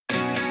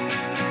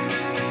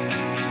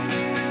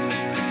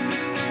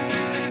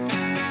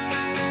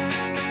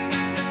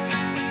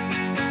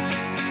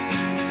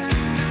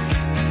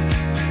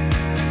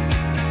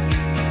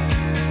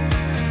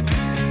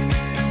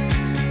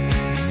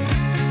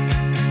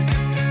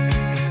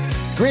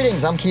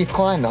Greetings, I'm Keith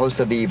Klein, the host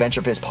of the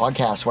Venture Fizz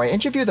podcast, where I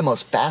interview the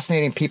most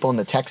fascinating people in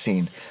the tech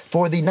scene.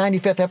 For the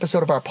 95th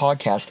episode of our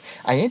podcast,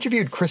 I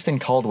interviewed Kristen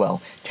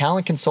Caldwell,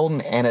 talent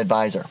consultant and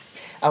advisor.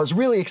 I was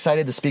really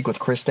excited to speak with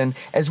Kristen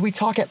as we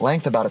talk at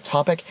length about a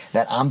topic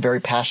that I'm very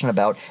passionate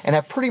about and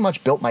have pretty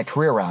much built my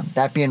career around,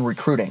 that being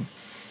recruiting.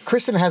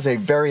 Kristen has a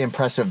very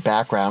impressive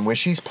background where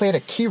she's played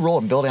a key role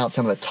in building out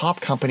some of the top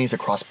companies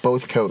across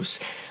both coasts.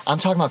 I'm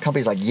talking about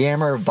companies like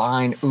Yammer,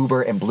 Vine,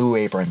 Uber, and Blue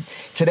Apron.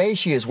 Today,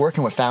 she is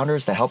working with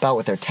founders to help out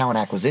with their talent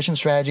acquisition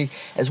strategy,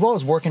 as well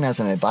as working as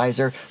an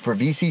advisor for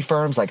VC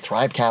firms like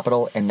Thrive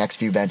Capital and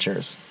Nextview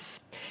Ventures.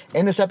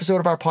 In this episode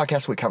of our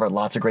podcast, we cover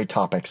lots of great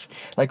topics,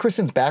 like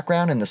Kristen's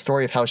background and the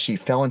story of how she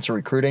fell into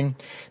recruiting,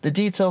 the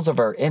details of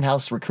her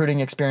in-house recruiting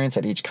experience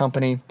at each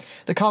company,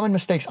 the common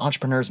mistakes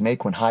entrepreneurs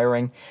make when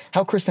hiring,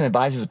 how Kristen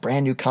advises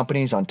brand new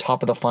companies on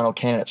top of the funnel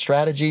candidate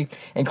strategy,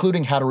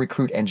 including how to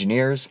recruit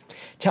engineers,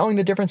 telling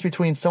the difference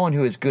between someone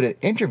who is good at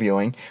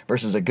interviewing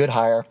versus a good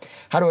hire,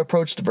 how to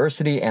approach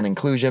diversity and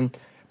inclusion,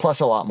 plus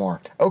a lot more.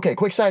 Okay,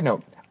 quick side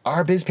note.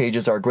 Our biz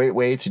pages are a great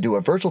way to do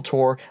a virtual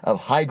tour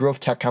of high-growth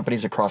tech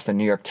companies across the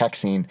New York tech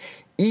scene.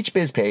 Each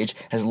biz page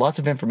has lots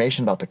of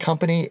information about the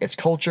company, its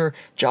culture,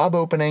 job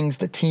openings,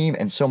 the team,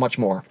 and so much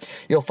more.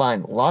 You'll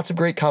find lots of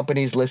great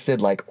companies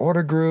listed like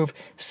Order Groove,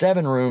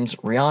 7 Rooms,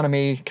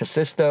 Reonomy,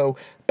 Casisto,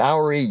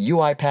 Bowery,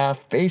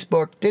 UiPath,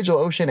 Facebook,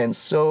 DigitalOcean, and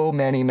so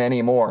many,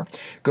 many more.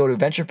 Go to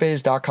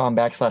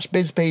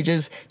venturefizz.com/biz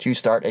pages to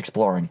start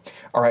exploring.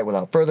 All right,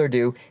 without further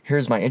ado,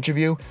 here's my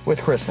interview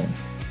with Kristen.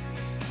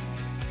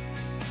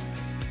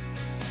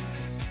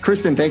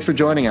 Kristen, thanks for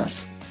joining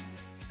us.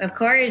 Of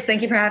course.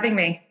 Thank you for having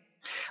me.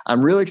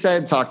 I'm really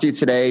excited to talk to you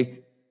today.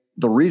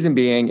 The reason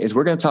being is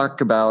we're going to talk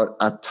about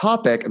a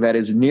topic that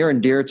is near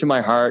and dear to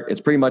my heart.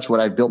 It's pretty much what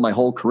I've built my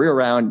whole career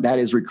around. That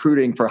is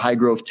recruiting for high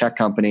growth tech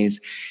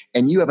companies.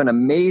 And you have an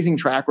amazing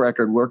track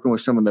record working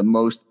with some of the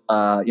most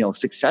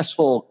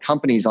successful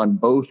companies on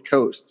both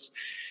coasts.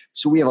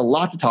 So we have a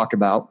lot to talk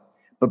about.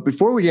 But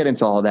before we get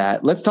into all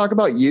that, let's talk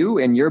about you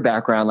and your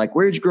background. Like,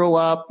 where did you grow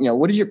up?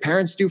 What did your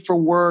parents do for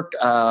work?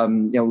 What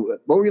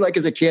were you like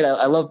as a kid?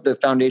 I love the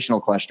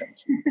foundational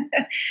questions.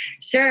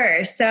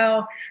 Sure.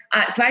 So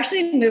I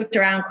actually moved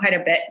around quite a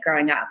bit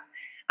growing up.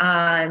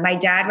 My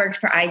dad worked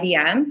for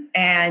IBM,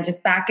 and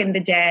just back in the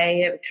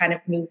day, it would kind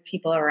of move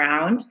people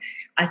around.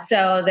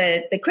 So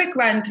the quick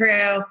run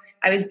through,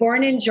 I was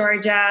born in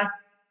Georgia,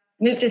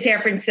 moved to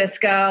San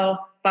Francisco,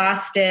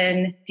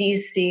 Boston,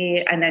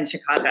 DC, and then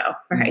Chicago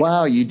for high school.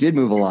 Wow, you did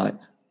move a lot.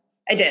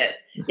 I did.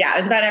 Yeah, it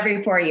was about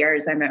every 4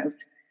 years I moved.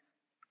 So.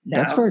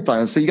 That's very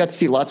fun. So you got to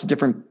see lots of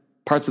different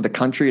parts of the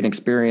country and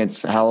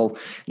experience how,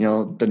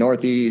 the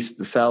Northeast,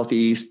 the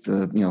Southeast,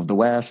 the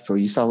West. So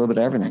you saw a little bit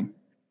of everything.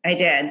 I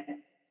did.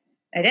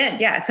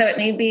 Yeah. So I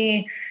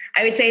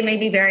would say it made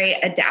me very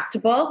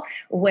adaptable,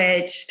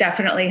 which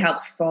definitely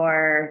helps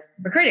for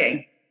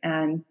recruiting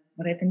and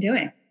what I've been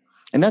doing.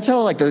 And that's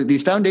how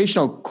these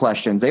foundational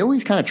questions, they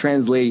always kind of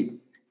translate,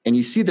 and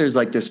you see there's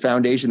like this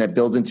foundation that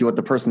builds into what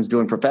the person's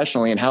doing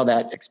professionally and how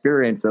that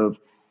experience of,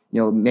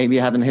 maybe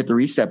having to hit the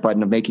reset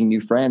button of making new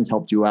friends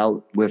helped you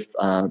out with,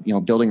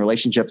 building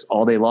relationships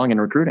all day long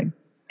in recruiting.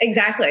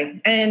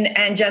 Exactly.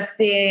 And just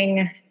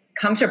being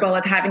comfortable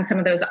with having some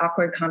of those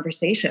awkward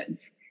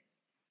conversations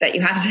that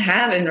you have to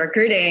have in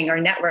recruiting or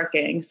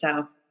networking.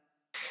 So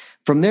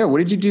from there, what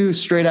did you do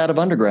straight out of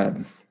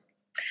undergrad?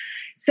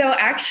 So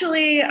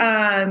actually,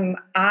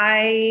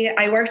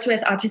 I worked with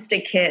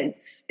autistic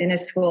kids in a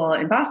school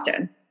in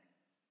Boston.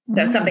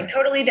 So something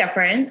totally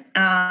different,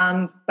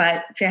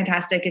 but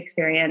fantastic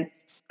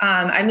experience.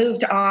 I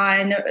moved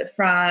on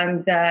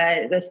from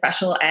the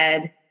special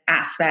ed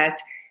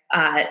aspect,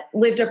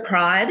 lived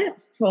abroad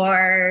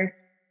for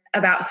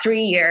about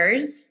 3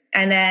 years.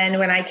 And then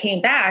when I came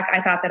back,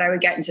 I thought that I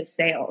would get into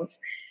sales.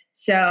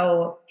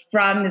 So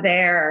from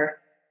there,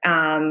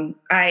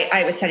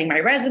 I was sending my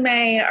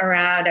resume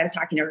around. I was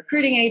talking to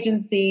recruiting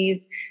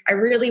agencies. I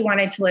really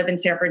wanted to live in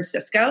San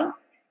Francisco.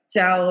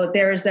 So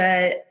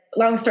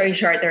long story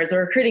short, there was a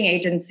recruiting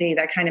agency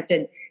that kind of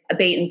did a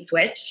bait and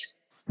switch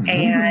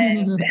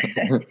and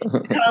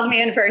called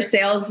me in for a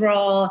sales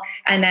role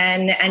and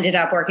then ended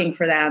up working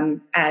for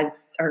them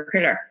as a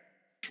recruiter.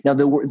 Now,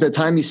 the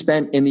time you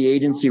spent in the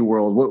agency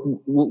world,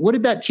 what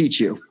did that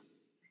teach you?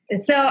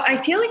 So I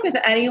feel like with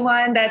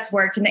anyone that's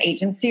worked in the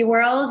agency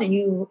world,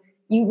 you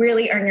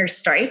really earn your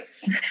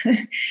stripes.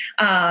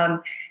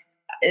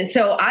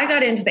 So I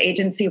got into the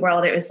agency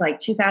world, it was like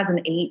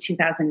 2008,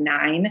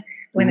 2009,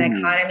 when the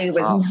economy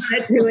was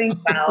not doing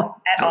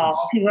well at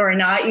all. People were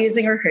not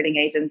using recruiting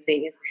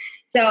agencies.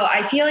 So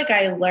I feel like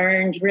I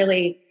learned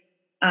really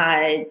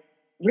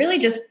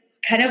just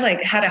kind of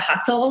like how to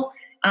hustle,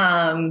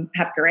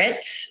 have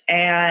grit,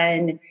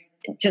 and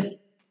just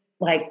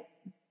like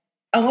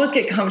almost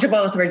get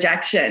comfortable with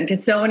rejection,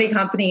 because so many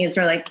companies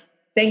are like,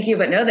 thank you,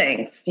 but no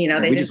thanks. We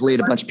just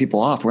laid a bunch of people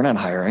off. We're not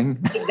hiring.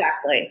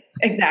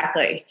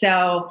 Exactly.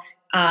 So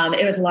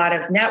it was a lot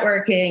of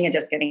networking and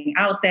just getting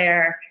out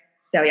there.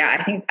 So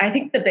yeah, I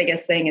think the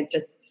biggest thing is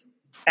just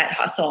that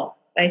hustle.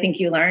 I think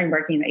you learn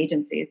working in the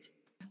agencies.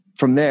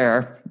 from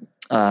there,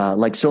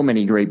 like so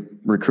many great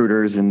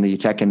recruiters in the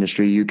tech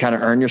industry, you kind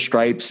of earn your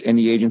stripes in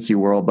the agency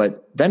world,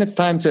 but then it's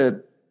time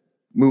to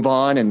move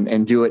on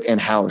and do it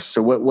in-house.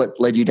 So what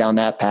led you down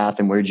that path,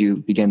 and where did you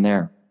begin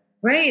there?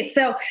 Right.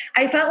 So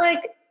I felt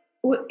like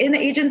in the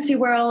agency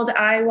world,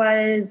 I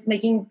was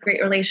making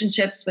great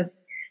relationships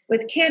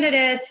with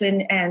candidates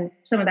and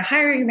some of the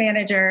hiring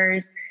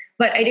managers,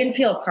 but I didn't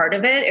feel a part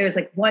of it. It was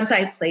like, once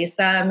I placed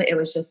them, it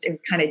was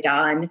kind of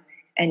done,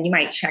 and you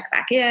might check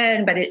back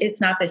in, but it's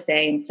not the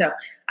same. So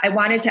I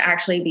wanted to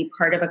actually be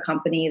part of a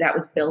company that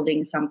was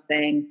building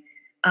something.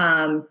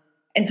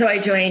 And so I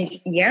joined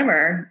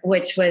Yammer,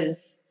 which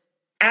was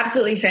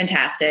absolutely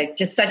fantastic.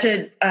 Just such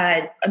a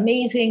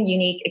amazing,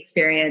 unique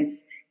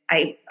experience.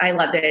 I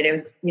loved it. It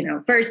was,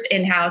 first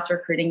in-house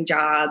recruiting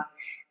job.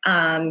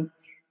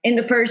 In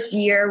the first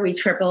year, we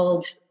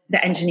tripled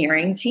the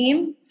engineering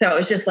team. So it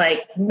was just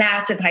like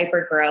massive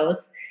hyper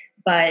growth.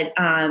 But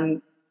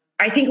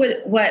I think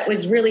what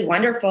was really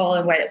wonderful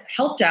and what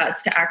helped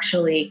us to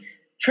actually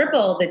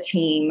triple the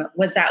team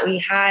was that we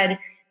had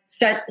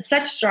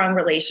such strong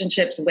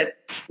relationships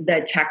with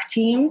the tech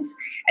teams,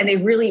 and they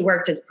really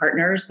worked as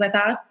partners with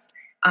us,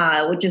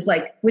 which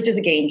is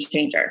a game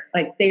changer.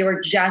 Like, they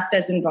were just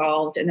as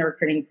involved in the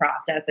recruiting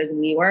process as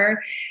we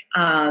were.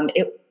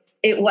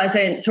 It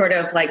wasn't sort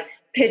of like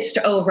pitched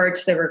over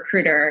to the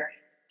recruiter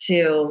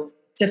to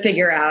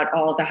figure out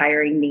all of the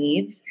hiring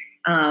needs.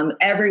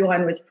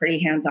 Everyone was pretty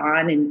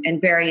hands-on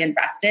and very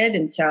invested.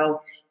 And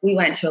so we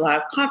went to a lot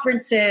of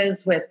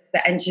conferences with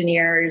the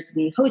engineers.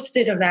 We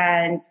hosted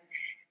events.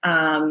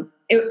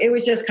 It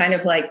was just kind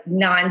of like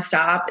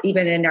nonstop.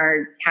 Even in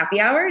our happy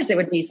hours, it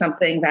would be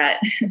something that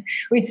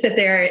we'd sit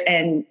there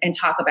and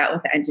talk about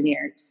with the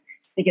engineers,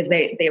 because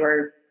they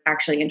were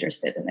actually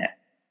interested in it.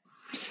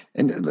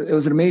 And it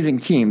was an amazing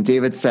team.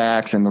 David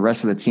Sachs and the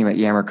rest of the team at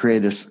Yammer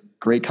created this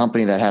great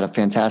company that had a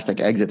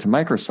fantastic exit to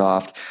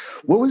Microsoft.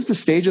 What was the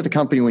stage of the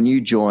company when you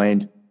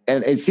joined?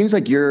 And it seems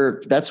like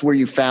that's where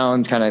you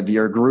found kind of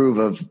your groove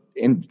of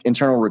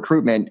internal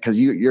recruitment, because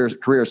your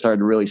career started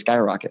to really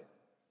skyrocket.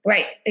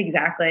 Right,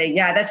 exactly.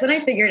 Yeah, that's when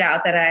I figured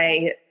out that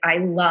I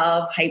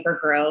love hyper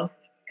growth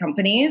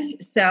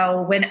companies.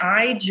 So when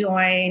I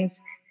joined,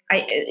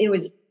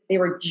 they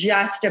were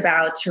just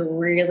about to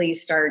really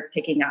start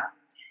picking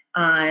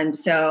up.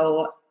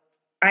 So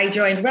I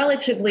joined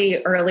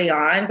relatively early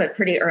on, but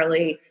pretty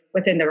early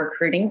within the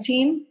recruiting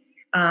team.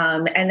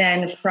 And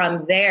then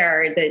from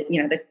there,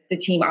 the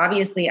team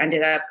obviously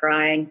ended up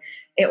growing.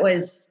 It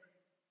was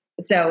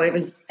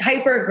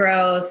hyper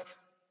growth.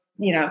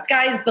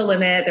 Sky's the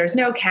limit. There's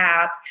no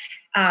cap.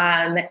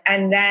 And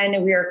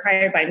then we were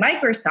acquired by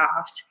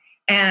Microsoft,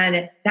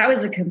 and that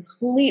was a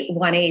complete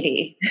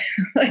 180.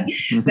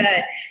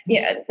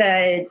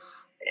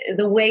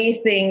 The way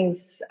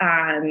things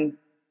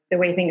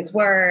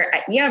were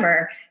at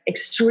Yammer,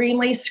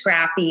 extremely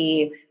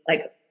scrappy,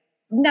 like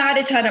not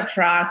a ton of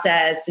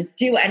process, just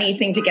do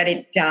anything to get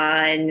it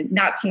done,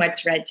 not so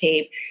much red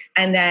tape.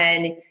 And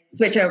then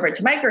switch over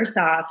to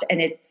Microsoft,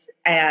 and it's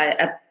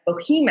a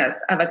behemoth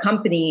of a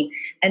company,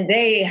 and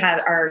they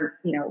are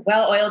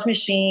well-oiled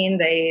machine.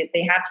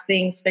 They have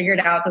things figured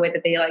out the way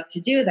that they like to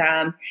do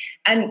them,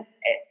 and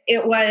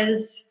it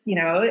was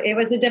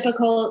a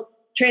difficult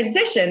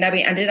transition that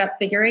we ended up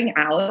figuring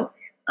out,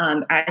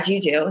 as you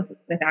do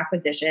with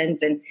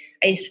acquisitions. And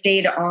I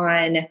stayed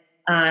on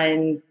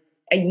a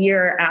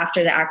year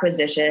after the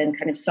acquisition,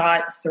 kind of saw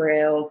it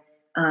through.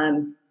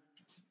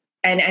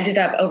 And ended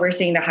up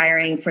overseeing the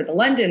hiring for the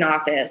London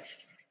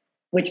office,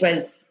 which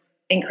was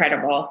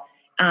incredible.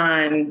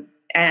 And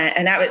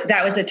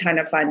that was a ton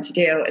of fun to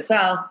do as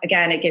well.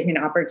 Again, it gave me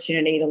an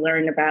opportunity to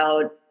learn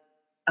about,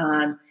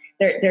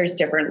 there's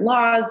different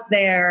laws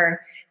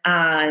there,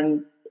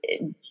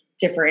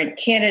 different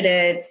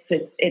candidates.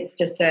 It's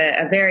just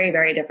a very,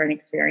 very different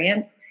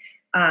experience.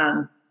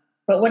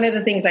 But one of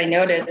the things I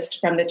noticed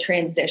from the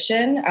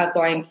transition of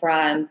going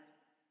from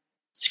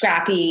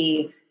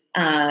scrappy,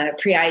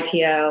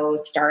 pre-IPO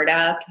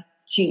startup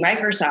to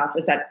Microsoft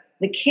was that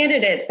the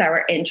candidates that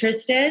were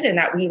interested and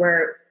that we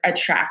were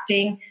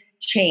attracting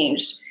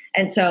changed.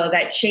 And so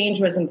that change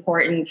was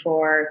important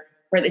for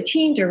the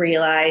team to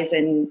realize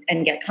and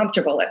get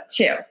comfortable with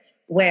too,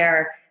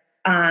 where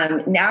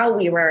now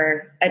we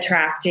were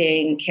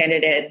attracting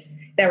candidates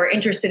that were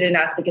interested in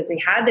us because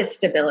we had this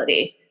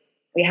stability.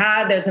 We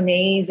had those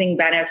amazing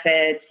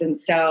benefits. And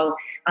so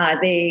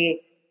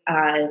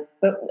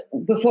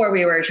before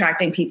we were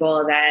attracting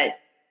people that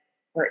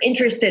were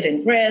interested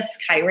in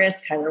high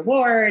risk, high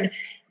reward.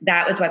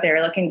 That was what they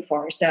were looking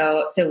for.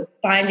 So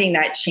finding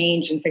that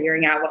change and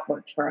figuring out what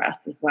worked for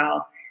us as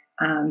well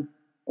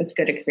was a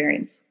good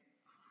experience.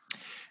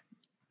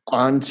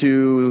 On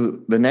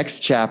to the next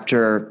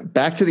chapter,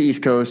 back to the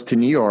East Coast to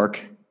New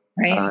York.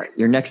 Right.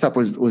 Your next up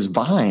was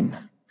Vine.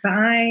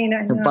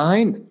 Vine.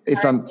 Vine,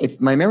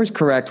 if my memory is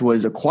correct,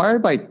 was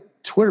acquired by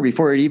Twitter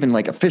before it even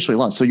officially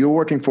launched. So you were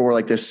working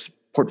for this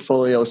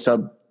portfolio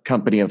sub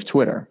company of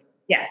Twitter.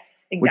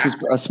 Yes, exactly.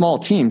 Which was a small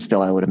team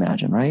still, I would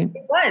imagine, right?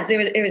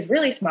 It was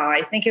really small.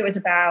 I think it was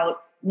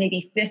about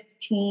maybe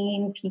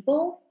 15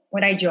 people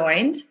when I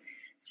joined.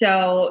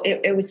 So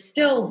it was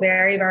still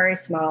very, very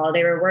small.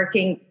 They were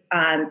working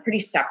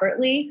pretty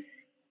separately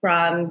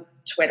from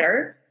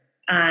Twitter,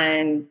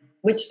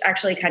 which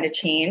actually kind of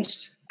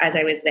changed as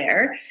I was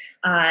there.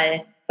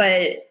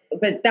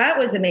 But that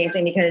was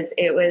amazing because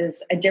it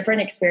was a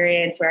different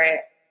experience where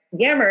at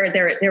Yammer,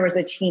 there was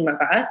a team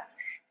of us,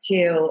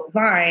 to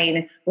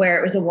Vine, where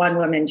it was a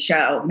one-woman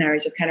show. And I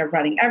was just kind of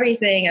running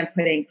everything and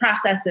putting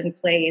process in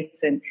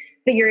place and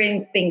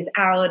figuring things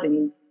out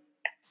and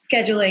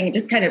scheduling,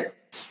 just kind of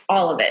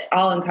all of it,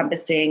 all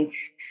encompassing.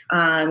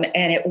 And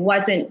it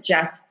wasn't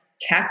just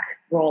tech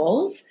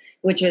roles,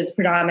 which was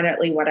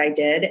predominantly what I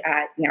did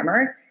at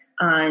Yammer.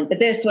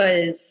 But it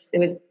was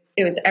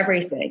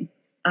everything.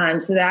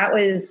 So that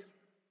was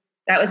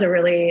a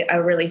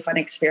really fun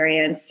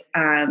experience.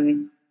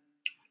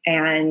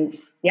 And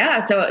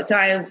yeah, so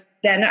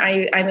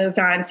I moved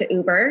on to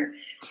Uber.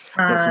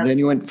 So then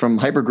you went from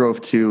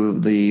hypergrowth to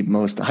the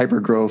most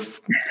hypergrowth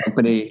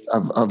company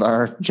of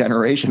our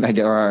generation, I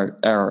guess, or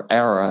our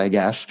era, I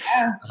guess.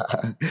 Yeah.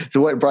 So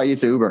what brought you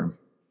to Uber?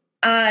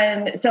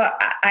 So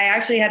I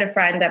actually had a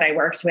friend that I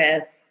worked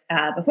with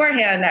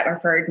beforehand that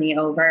referred me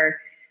over.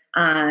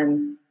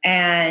 And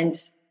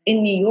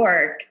in New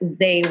York,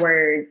 they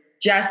were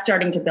just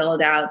starting to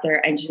build out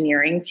their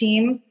engineering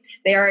team.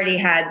 They already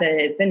had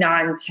the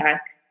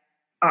non-tech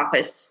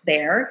office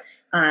there.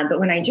 But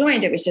when I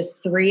joined, it was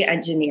just 3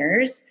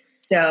 engineers.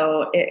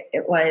 So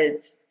it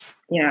was,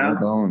 bare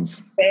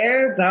bones.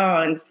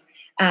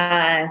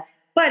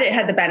 But it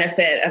had the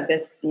benefit of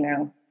this,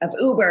 of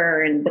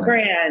Uber and the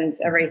brand,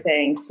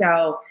 everything.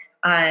 So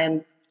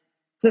that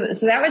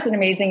was an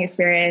amazing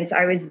experience.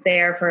 I was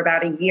there for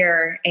about a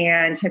year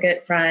and took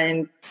it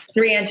from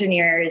 3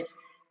 engineers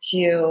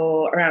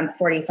to around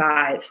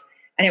 45.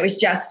 And it was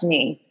just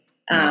me.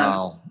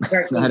 Wow.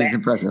 That is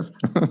impressive.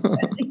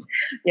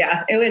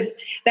 Yeah, it was,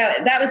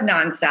 that was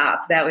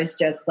nonstop. That was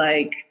just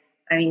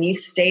you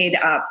stayed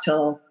up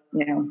till,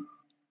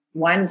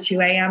 1,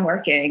 2 a.m.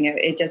 working.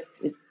 It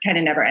kind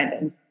of never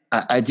ended.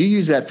 I do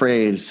use that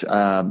phrase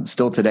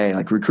still today,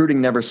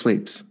 recruiting never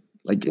sleeps.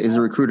 As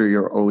a recruiter,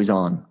 you're always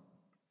on.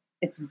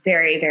 It's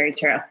very, very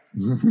true.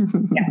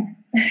 Yeah.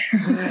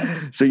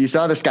 So you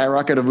saw the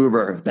skyrocket of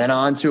Uber, then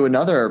on to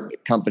another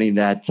company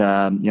that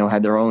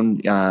had their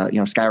own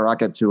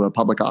skyrocket to a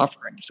public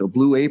offering. So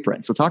Blue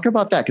Apron. So talk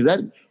about that, because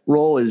that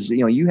role is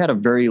you had a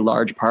very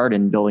large part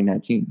in building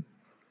that team.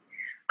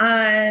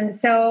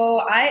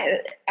 So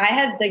I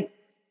had the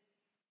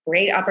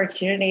great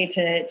opportunity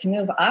to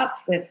move up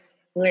with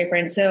Blue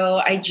Apron.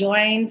 So I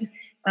joined,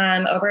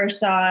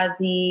 oversaw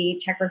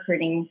the tech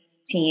recruiting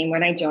team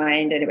when I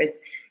joined, and it was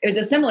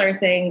a similar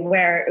thing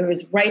where it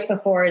was right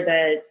before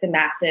the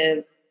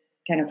massive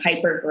kind of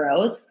hyper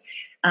growth.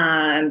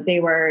 They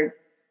were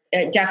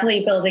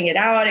definitely building it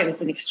out. It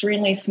was an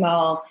extremely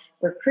small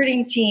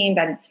recruiting team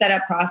that had set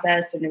up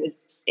process, and it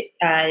was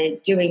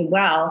doing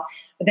well.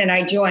 But then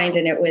I joined,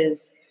 and it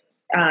was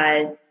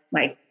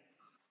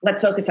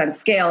let's focus on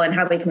scale and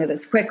how we can move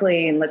this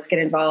quickly, and let's get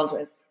involved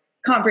with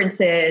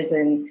conferences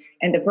and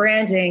the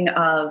branding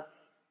of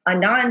a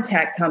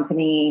non-tech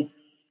company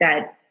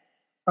that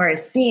are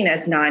seen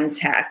as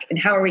non-tech, and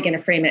how are we going to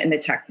frame it in the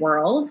tech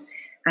world,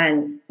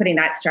 and putting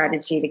that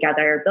strategy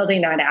together,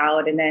 building that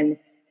out. And then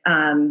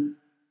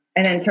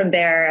from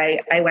there,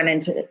 I went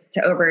into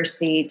to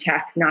oversee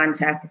tech,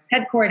 non-tech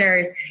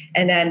headquarters.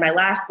 And then my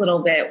last little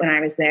bit when I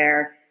was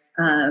there,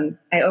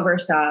 I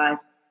oversaw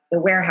the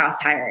warehouse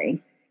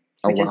hiring,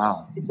 which is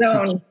its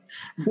own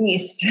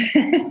beast.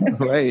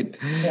 Right.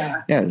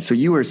 Yeah. So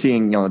you were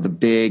seeing, the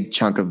big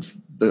chunk of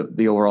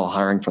the overall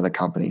hiring for the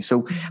company.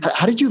 So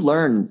how did you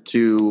learn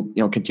to,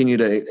 continue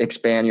to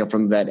expand,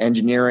 from that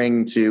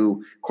engineering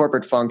to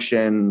corporate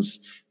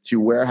functions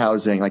to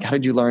warehousing? How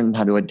did you learn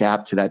how to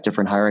adapt to that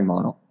different hiring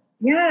model?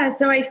 Yeah.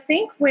 So I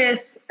think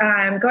with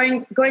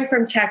going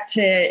from tech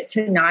to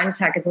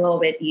non-tech is a little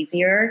bit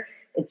easier.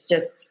 It's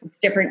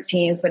different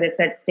teams, but it's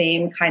that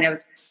same kind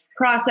of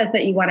process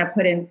that you want to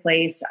put in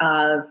place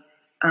of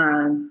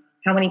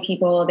how many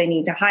people they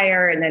need to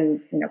hire, and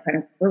then, kind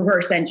of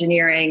reverse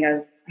engineering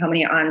of how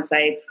many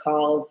on-sites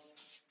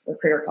calls,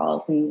 recruiter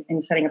calls,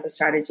 and setting up a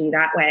strategy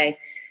that way.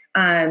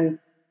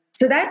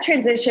 So that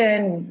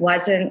transition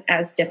wasn't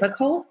as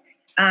difficult.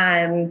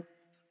 I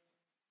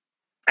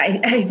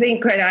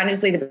think, quite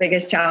honestly, the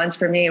biggest challenge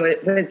for me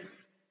was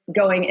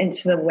going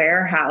into the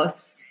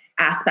warehouse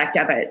aspect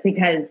of it,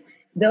 because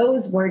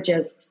those were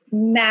just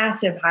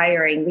massive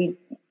hiring. We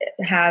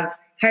have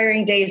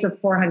hiring days of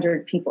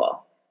 400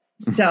 people.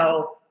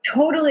 So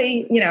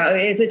totally,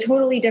 it's a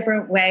totally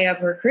different way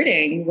of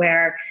recruiting,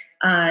 where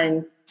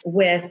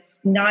with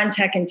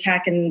non-tech and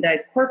tech in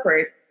the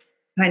corporate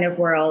kind of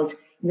world,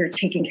 you're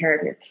taking care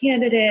of your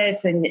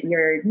candidates and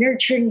you're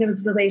nurturing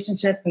those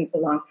relationships, and it's a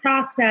long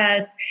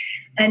process.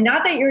 And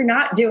not that you're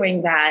not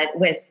doing that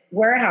with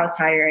warehouse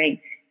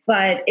hiring,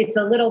 but it's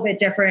a little bit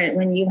different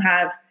when you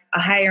have a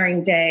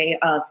hiring day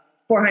of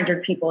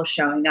 400 people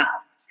showing up.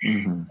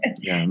 Mm-hmm.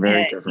 Yeah,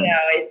 very different.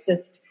 It's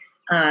just,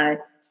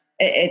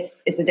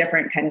 it's a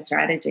different kind of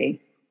strategy.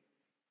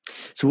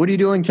 So what are you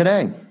doing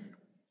today?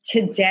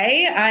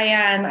 Today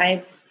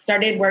I've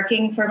started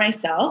working for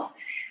myself.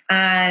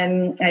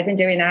 I've been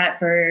doing that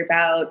for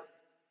about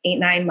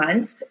 8-9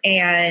 months,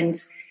 and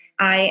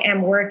I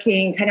am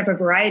working kind of a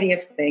variety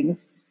of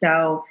things.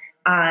 So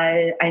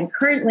I'm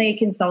currently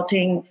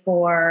consulting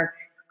for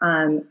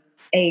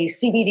a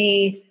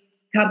CBD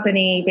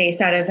company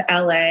based out of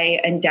LA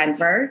and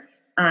Denver.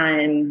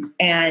 And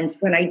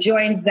when I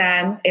joined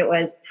them, it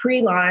was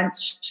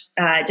pre-launch,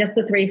 just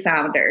the 3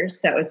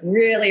 founders. So it was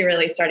really,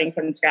 really starting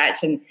from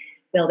scratch and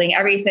building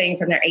everything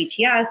from their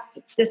ATS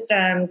to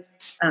systems.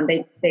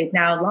 They've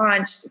now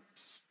launched.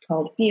 It's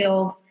called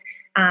Feels.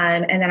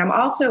 And then I'm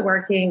also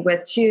working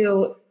with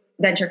 2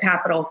 venture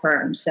capital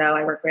firms. So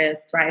I work with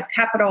Thrive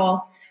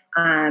Capital,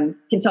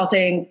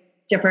 consulting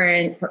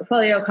different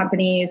portfolio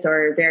companies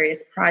or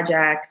various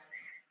projects,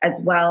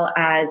 as well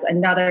as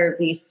another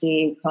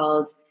VC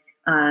called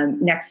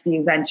Next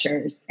View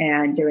Ventures,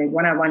 and doing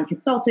one-on-one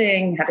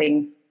consulting,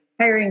 having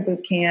hiring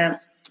boot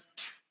camps,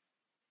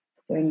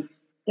 doing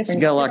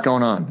different. You got a lot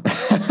going on.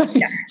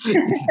 Yeah.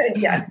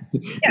 Yes.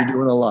 You're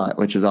doing a lot,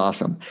 which is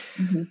awesome.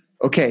 Mm-hmm.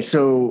 Okay.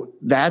 So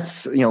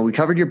that's, we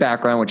covered your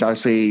background, which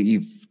obviously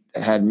you've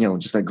had,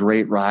 just a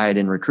great ride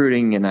in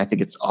recruiting. And I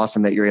think it's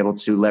awesome that you're able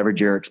to leverage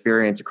your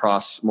experience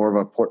across more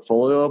of a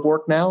portfolio of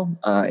work now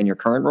in your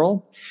current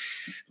role.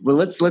 Well,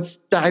 let's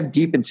dive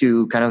deep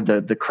into kind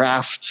of the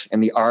craft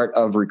and the art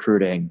of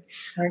recruiting.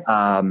 Right.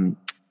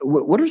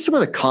 What are some of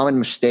the common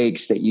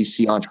mistakes that you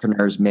see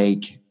entrepreneurs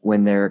make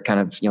when they're kind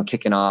of,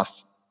 kicking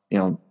off,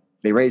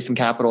 they raise some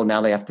capital,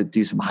 now they have to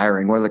do some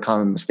hiring? What are the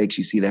common mistakes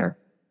you see there?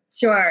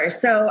 Sure.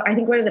 So I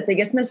think one of the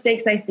biggest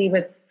mistakes I see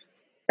with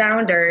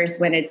founders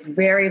when it's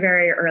very,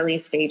 very early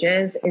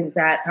stages is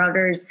that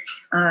founders,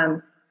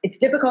 it's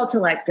difficult to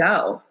let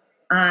go.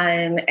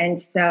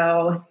 And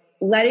so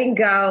letting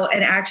go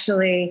and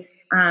actually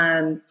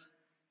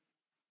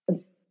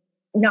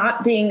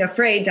not being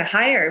afraid to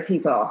hire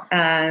people,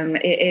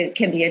 it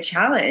can be a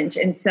challenge.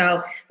 And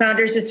so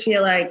founders just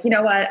feel like, you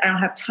know what, I don't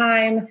have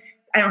time.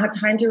 I don't have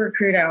time to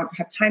recruit. I don't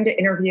have time to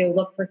interview,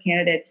 look for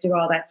candidates, do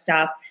all that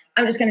stuff.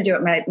 I'm just going to do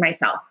it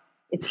myself.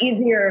 It's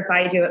easier if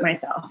I do it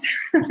myself.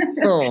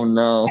 Oh,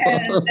 no.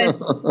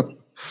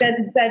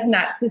 that's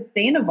not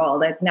sustainable.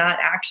 That's not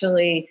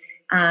actually,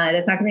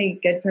 that's not going to be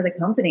good for the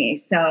company.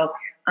 So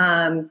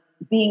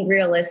being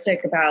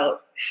realistic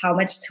about how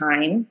much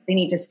time they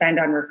need to spend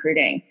on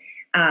recruiting.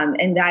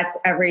 And that's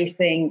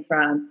everything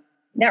from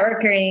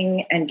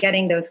networking and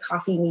getting those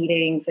coffee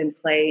meetings in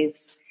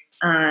place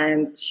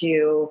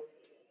to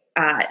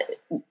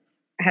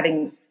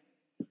having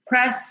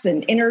press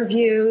and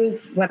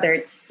interviews, whether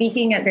it's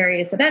speaking at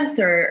various events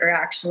or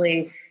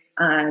actually,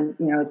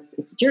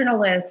 it's a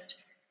journalist.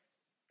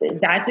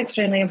 That's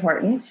extremely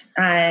important.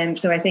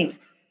 So I think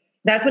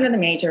that's one of the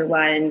major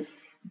ones.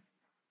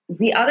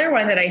 The other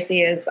one that I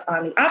see is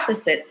on the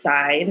opposite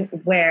side,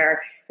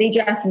 where they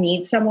just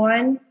need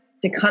someone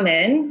to come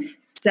in.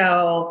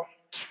 So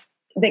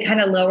they kind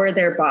of lower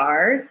their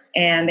bar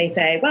and they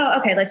say, well,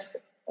 okay,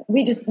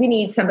 we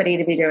need somebody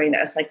to be doing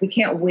this. Like, we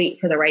can't wait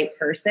for the right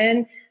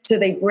person. So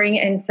they bring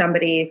in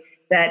somebody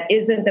that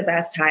isn't the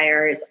best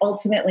hire, is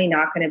ultimately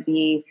not going to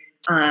be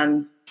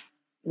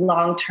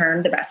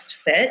long-term the best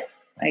fit.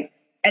 Like,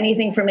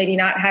 anything from maybe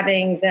not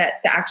having the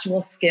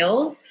actual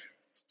skills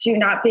to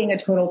not being a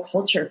total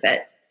culture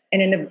fit.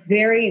 And in the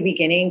very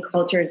beginning,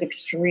 culture is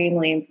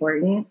extremely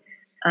important.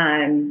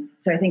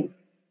 So I think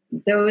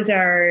those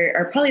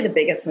are probably the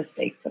biggest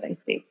mistakes that I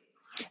see.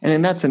 And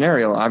in that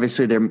scenario,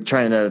 obviously they're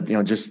trying to,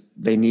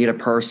 they need a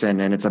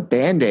person and it's a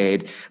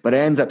Band-Aid, but it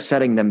ends up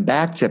setting them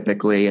back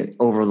typically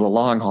over the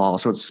long haul.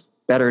 So it's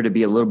better to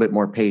be a little bit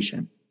more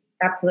patient.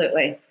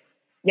 Absolutely.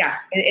 Yeah.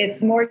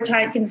 It's more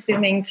time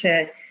consuming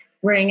to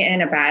bring in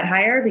a bad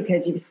hire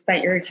because you've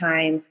spent your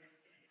time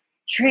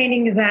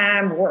training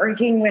them,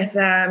 working with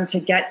them to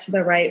get to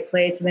the right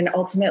place. And then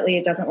ultimately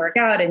it doesn't work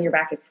out and you're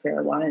back at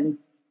square one.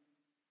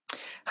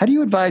 How do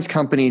you advise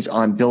companies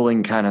on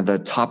building kind of the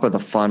top of the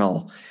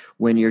funnel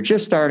when you're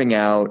just starting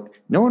out?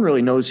 No one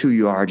really knows who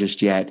you are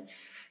just yet.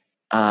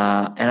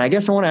 And I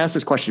guess I want to ask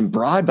this question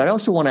broad, but I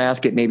also want to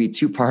ask it maybe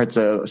 2 parts.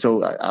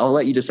 So I'll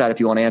let you decide if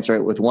you want to answer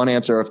it with one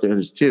answer or if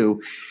there's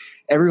 2.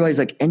 Everybody's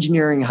like,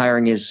 engineering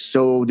hiring is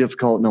so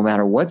difficult no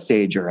matter what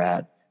stage you're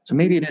at. So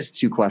maybe it is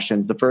 2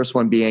 questions. The first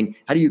one being,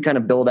 how do you kind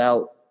of build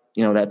out,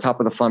 that top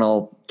of the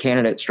funnel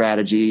candidate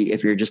strategy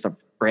if you're just a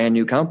brand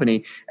new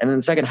company? And then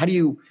the second, how do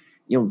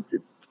you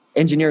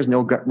engineers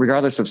know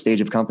regardless of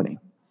stage of company?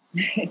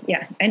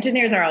 Yeah,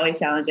 engineers are always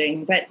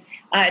challenging. But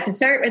to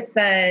start with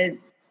the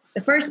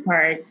first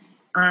part,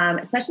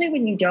 especially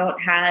when you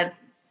don't have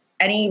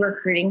any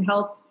recruiting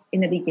help in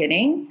the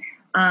beginning,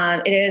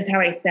 it is, how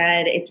I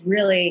said, it's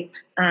really,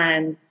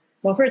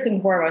 first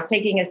and foremost,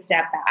 taking a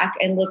step back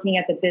and looking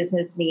at the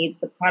business needs,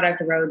 the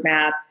product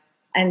roadmap,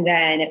 and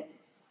then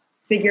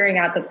figuring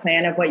out the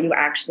plan of what you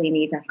actually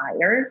need to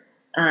hire.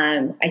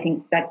 I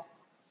think that's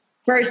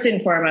first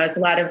and foremost. A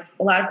lot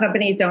of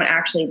companies don't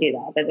actually do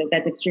that, but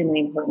that's extremely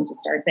important to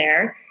start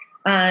there.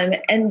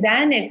 And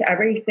then it's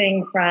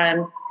everything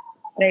from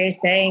what I was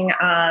saying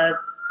of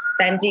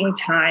spending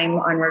time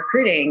on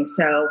recruiting.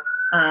 So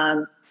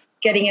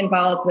getting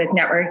involved with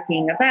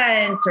networking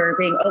events or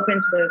being open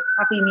to those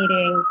coffee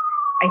meetings.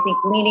 I think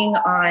leaning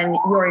on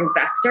your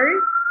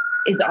investors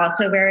is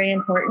also very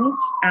important.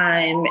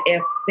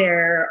 If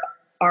there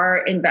are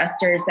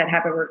investors that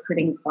have a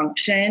recruiting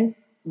function,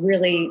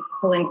 really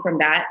pulling from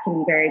that can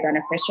be very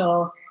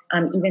beneficial.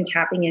 Even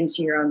tapping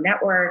into your own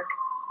network.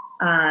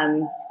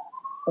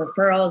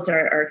 Referrals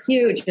are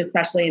huge,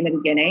 especially in the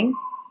beginning.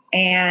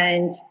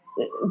 And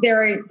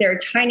there are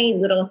tiny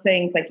little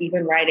things like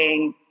even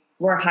writing,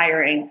 we're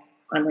hiring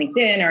on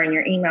LinkedIn or in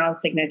your email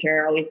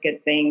signature, always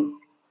good things.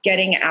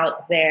 Getting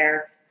out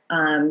there,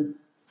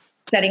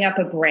 setting up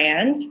a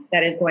brand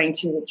that is going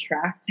to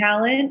attract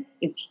talent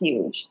is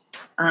huge.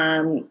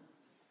 A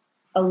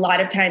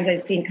lot of times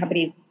I've seen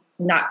companies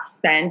not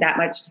spend that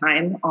much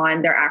time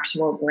on their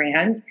actual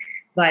brand,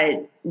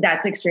 but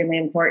that's extremely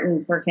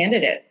important for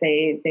candidates.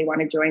 They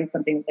want to join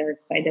something that they're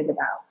excited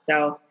about.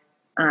 So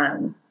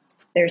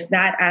there's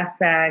that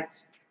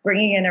aspect.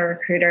 Bringing in a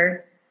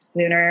recruiter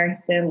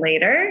sooner than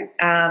later.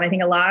 I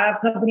think a lot of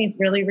companies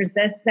really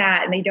resist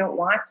that and they don't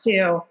want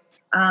to.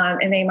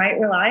 And they might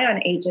rely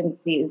on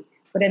agencies.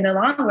 But in the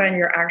long run,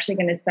 you're actually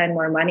going to spend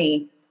more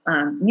money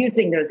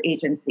using those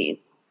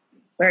agencies.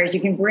 Whereas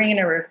you can bring in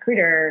a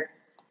recruiter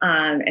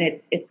and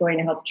it's going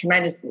to help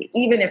tremendously,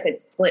 even if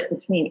it's split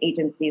between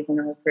agencies and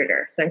a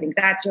recruiter. So I think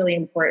that's really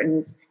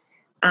important.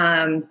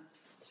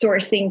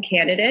 Sourcing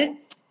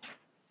candidates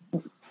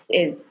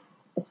is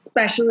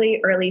especially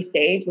early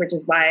stage, which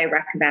is why I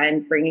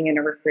recommend bringing in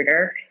a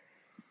recruiter.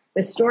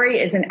 The story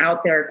isn't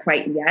out there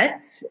quite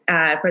yet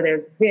for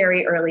those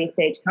very early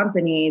stage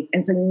companies.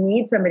 And so you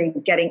need somebody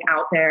getting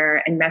out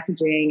there and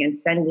messaging and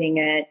sending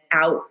it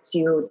out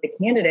to the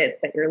candidates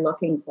that you're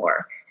looking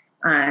for.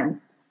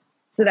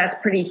 So that's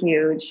pretty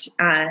huge.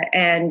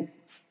 And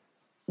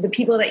the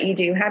people that you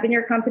do have in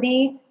your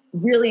company,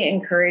 really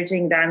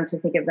encouraging them to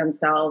think of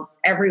themselves,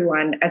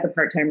 everyone, as a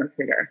part-time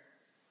recruiter.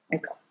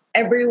 Like,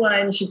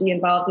 everyone should be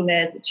involved in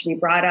this. It should be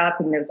brought up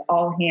in those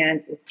all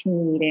hands, those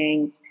team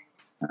meetings,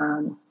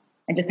 and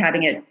just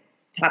having it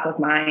top of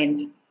mind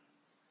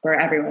for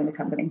everyone in the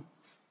company.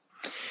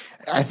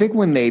 I think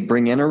when they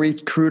bring in a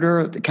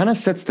recruiter, it kind of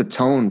sets the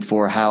tone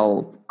for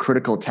how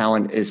critical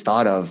talent is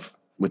thought of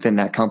within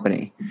that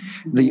company.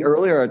 The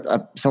earlier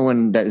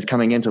someone that is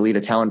coming in to lead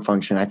a talent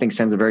function, I think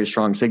sends a very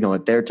strong signal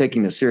that they're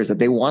taking this serious, that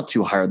they want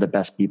to hire the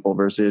best people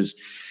versus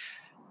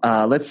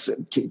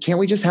can't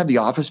we just have the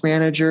office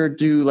manager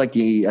do like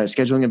the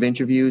scheduling of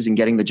interviews and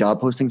getting the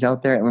job postings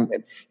out there?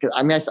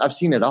 I mean, I've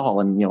seen it all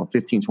in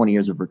 15, 20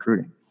 years of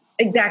recruiting.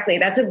 Exactly.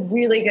 That's a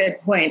really good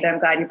point that I'm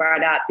glad you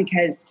brought up,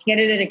 because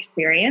candidate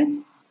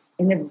experience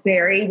in the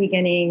very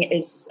beginning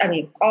is,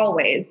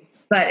 always,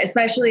 but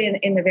especially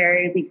in the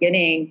very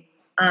beginning,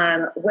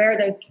 where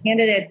those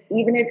candidates,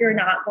 even if you're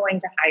not going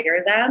to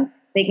hire them,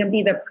 they can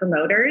be the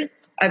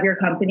promoters of your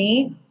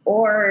company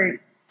or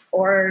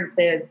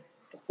the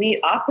complete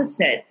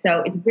opposite.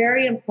 So it's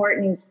very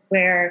important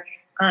where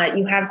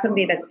you have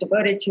somebody that's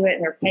devoted to it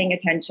and they're paying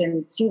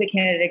attention to the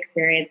candidate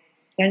experience.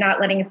 They're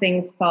not letting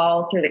things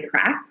fall through the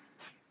cracks.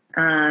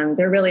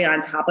 They're really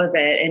on top of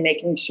it and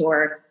making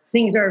sure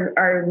things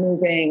are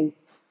moving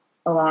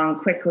along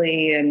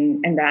quickly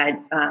and that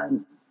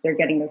they're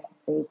getting those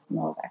updates and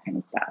all that kind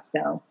of stuff.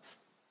 So,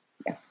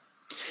 yeah.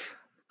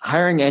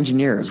 Hiring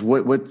engineers,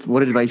 what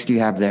advice do you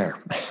have there?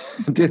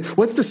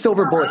 What's the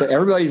silver bullet that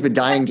everybody's been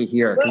dying to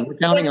hear? Because we're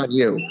counting on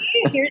you.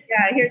 Here's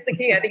the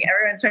key. I think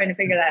everyone's trying to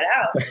figure that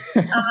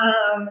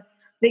out.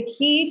 The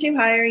key to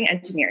hiring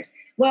engineers.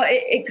 Well,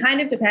 it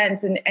kind of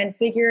depends, and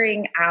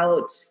figuring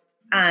out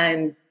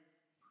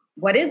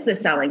what is the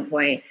selling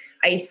point.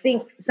 I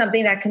think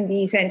something that can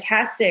be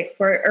fantastic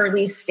for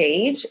early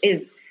stage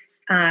is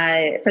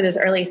for those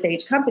early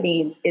stage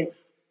companies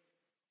is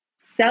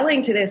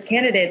selling to those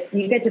candidates.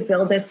 You get to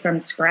build this from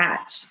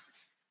scratch.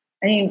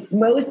 I mean,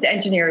 most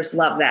engineers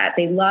love that.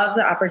 They love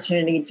the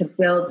opportunity to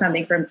build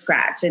something from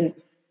scratch. And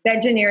the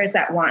engineers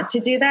that want to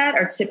do that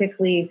are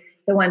typically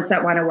the ones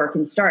that want to work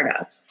in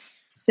startups.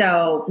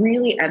 So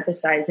really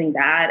emphasizing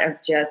that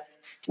of just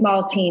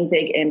small team,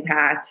 big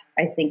impact,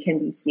 I think can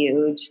be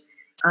huge.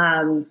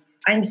 I'm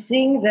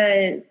seeing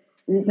the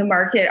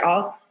market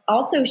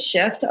also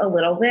shift a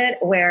little bit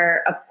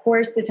where, of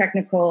course, the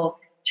technical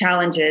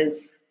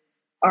challenges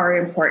are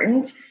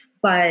important,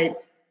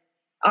 but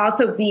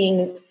also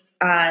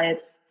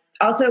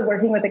also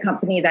working with a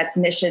company that's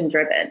mission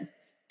driven,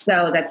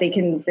 so that they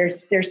can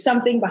there's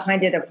something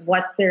behind it of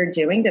what they're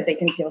doing that they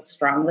can feel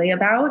strongly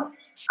about.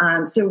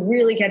 So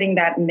really getting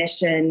that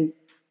mission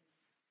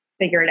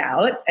figured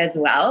out as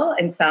well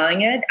and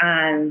selling it.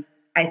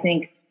 I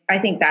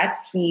think that's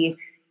key.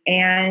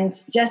 And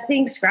just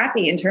being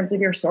scrappy in terms of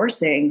your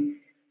sourcing.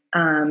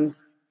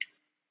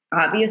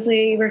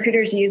 Obviously,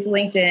 recruiters use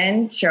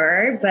LinkedIn,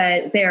 sure,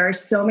 but there are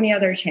so many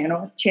other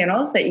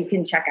channels that you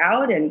can check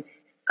out, and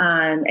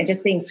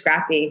just being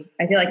scrappy.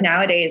 I feel like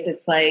nowadays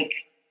it's like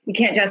you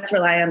can't just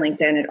rely on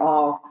LinkedIn at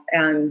all.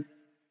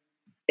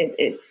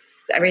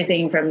 It's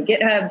everything from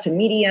GitHub to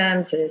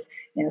Medium to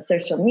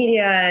social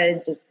media.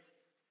 Just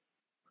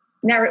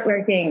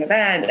networking,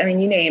 event. I mean,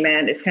 you name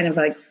it. It's kind of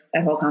like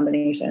that whole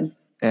combination.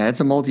 Yeah,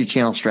 it's a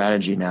multi-channel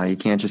strategy now. You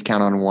can't just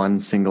count on one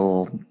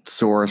single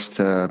source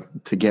to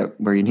get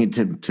where you need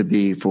to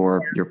be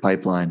for your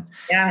pipeline.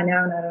 Yeah,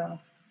 no, not at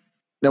all.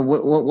 Now,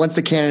 once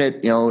the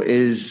candidate,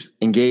 is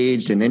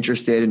engaged and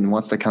interested and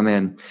wants to come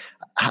in,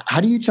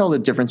 how do you tell the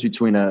difference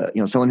between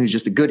someone who's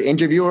just a good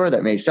interviewer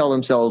that may sell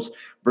themselves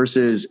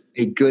versus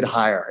a good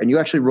hire? And you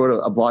actually wrote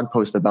a blog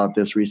post about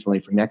this recently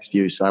for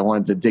NextView, so I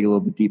wanted to dig a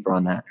little bit deeper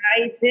on that.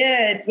 I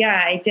did.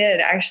 Yeah, I did.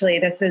 Actually,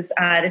 this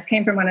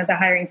came from one of the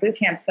hiring boot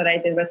camps that I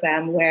did with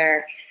them,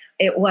 where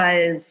it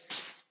was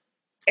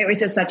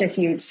just such a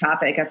huge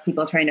topic of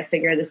people trying to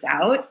figure this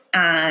out.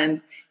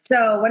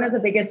 So one of the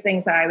biggest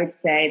things that I would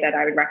say that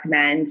I would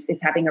recommend is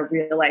having a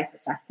real life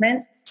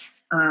assessment.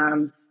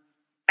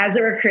 As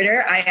a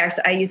recruiter,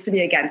 I used to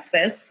be against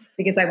this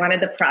because I wanted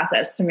the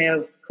process to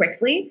move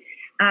quickly.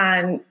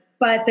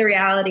 But the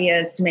reality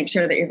is, to make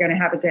sure that you're going to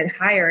have a good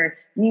hire,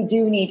 you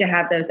do need to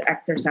have those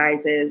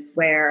exercises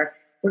where,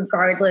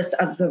 regardless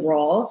of the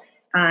role,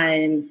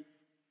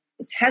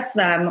 test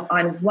them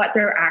on what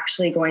they're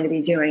actually going to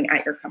be doing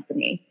at your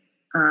company.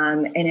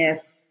 And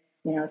if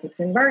it's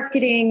in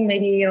marketing,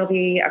 maybe it'll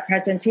be a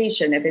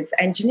presentation. If it's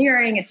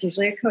engineering, it's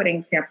usually a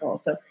coding sample.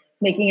 So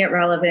making it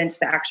relevant to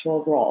the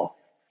actual role.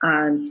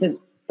 So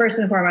first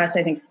and foremost,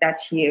 I think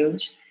that's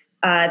huge.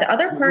 The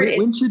other part is,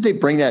 when should they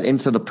bring that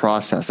into the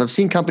process? I've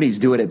seen companies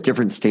do it at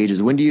different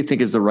stages. When do you think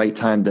is the right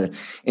time to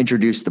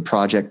introduce the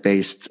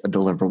project-based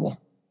deliverable?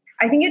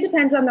 I think it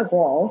depends on the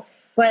role,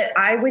 but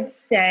I would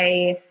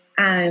say,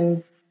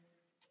 I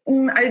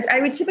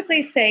would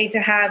typically say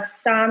to have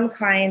some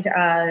kind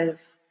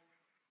of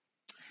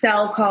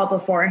cell call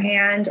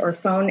beforehand or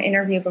phone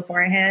interview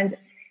beforehand,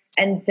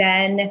 and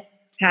then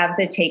have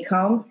the take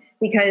home,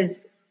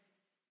 because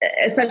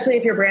especially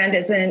if your brand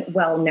isn't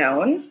well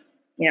known,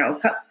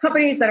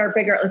 companies that are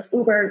bigger, like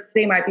Uber,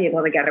 they might be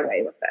able to get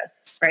away with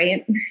this,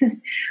 right?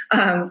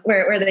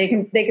 Where they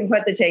can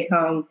put the take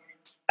home,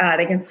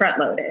 they can front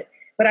load it.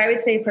 But I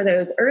would say for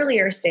those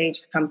earlier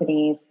stage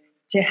companies,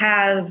 to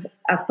have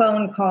a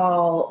phone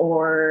call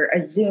or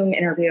a Zoom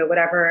interview,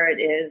 whatever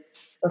it is,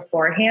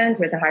 beforehand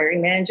with the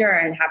hiring manager,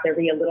 and have there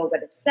be a little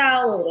bit of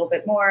sell, a little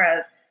bit more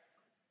of,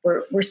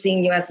 we're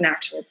seeing you as an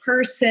actual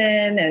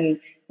person, and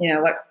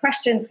what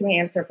questions can we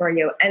answer for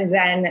you, and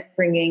then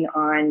bringing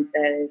on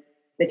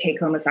the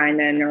take-home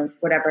assignment or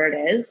whatever it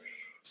is.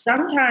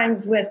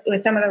 Sometimes with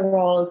some of the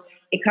roles,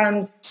 it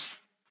comes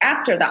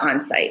after the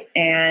on-site,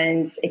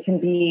 and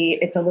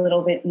it's a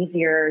little bit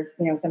easier,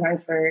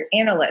 sometimes for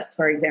analysts,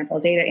 for example,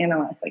 data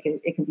analysts, like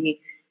it can be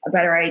a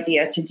better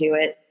idea to do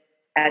it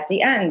at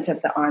the end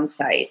of the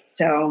on-site.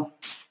 So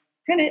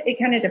it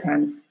kind of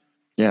depends.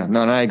 Yeah,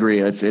 no, and I agree.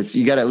 It's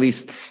you got to at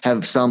least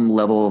have some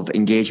level of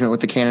engagement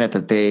with the candidate,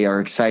 that they are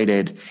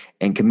excited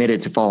and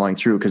committed to following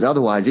through. Because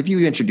otherwise, if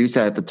you introduce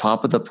that at the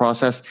top of the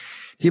process,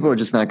 people are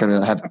just not going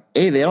to have,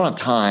 they don't have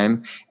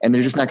time, and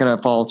they're just not going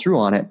to follow through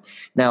on it.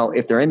 Now,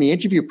 if they're in the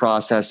interview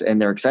process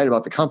and they're excited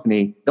about the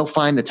company, they'll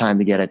find the time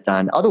to get it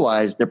done.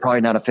 Otherwise, they're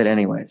probably not a fit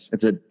anyways.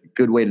 It's a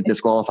good way to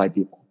disqualify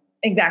people.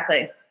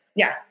 Exactly.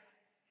 Yeah.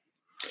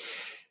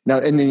 Now,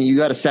 and then you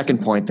got a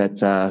second point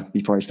that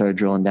before I started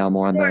drilling down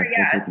more on sure,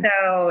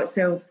 yeah.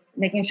 So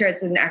making sure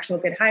it's an actual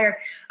good hire.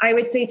 I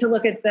would say to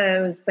look at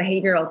those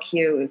behavioral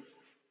cues.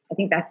 I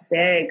think that's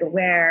big,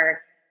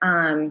 where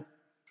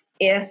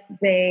if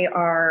they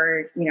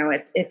are,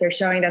 if they're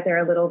showing that they're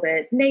a little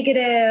bit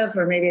negative,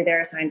 or maybe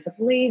there are signs of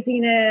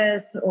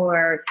laziness,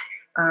 or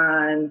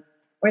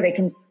they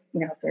can,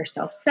 if they're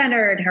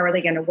self-centered, how are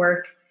they going to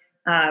work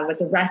with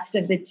the rest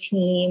of the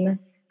team?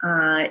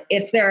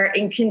 If there are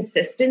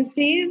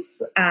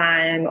inconsistencies,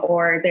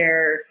 or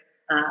they're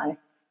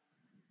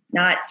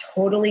not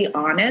totally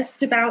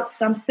honest about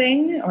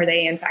something, or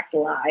they in fact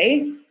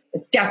lie,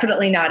 it's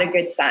definitely not a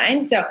good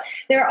sign. So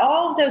there are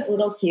all of those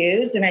little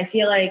cues, and I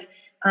feel like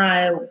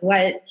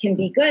what can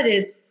be good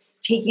is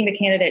taking the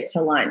candidate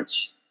to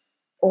lunch,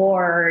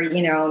 or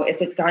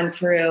if it's gone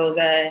through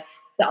the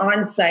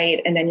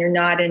on-site and then you're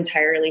not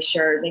entirely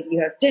sure, maybe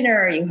you have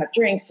dinner or you have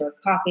drinks or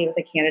coffee with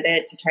the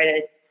candidate to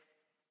try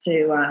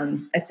to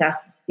assess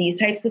these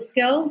types of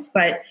skills.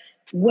 But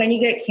when you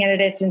get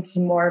candidates into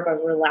more of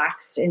a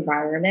relaxed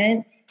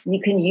environment,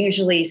 you can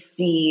usually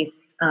see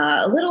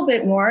a little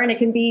bit more, and it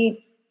can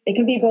be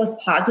both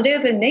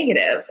positive and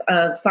negative,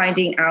 of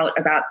finding out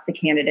about the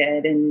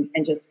candidate and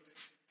just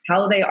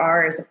how they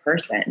are as a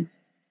person.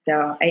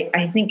 So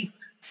I think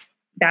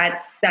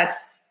that's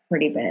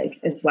pretty big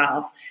as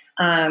well.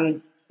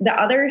 The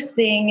other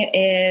thing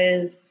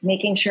is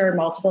making sure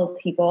multiple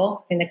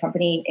people in the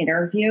company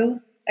interview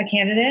a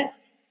candidate.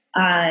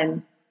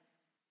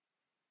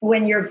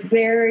 When you're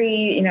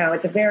very,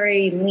 it's a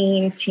very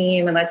lean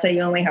team, and let's say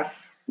you only have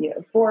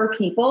 4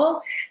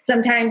 people,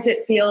 sometimes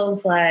it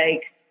feels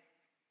like,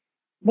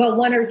 well,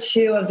 1 or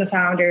 2 of the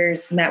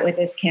founders met with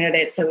this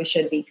candidate, so we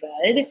should be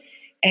good.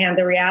 And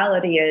the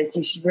reality is,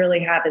 you should really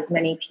have as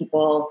many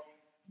people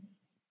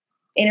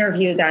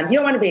interview them. You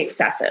don't want to be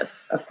excessive,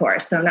 of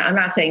course. So I'm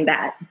not saying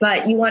that,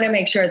 but you want to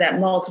make sure that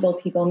multiple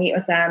people meet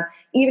with them,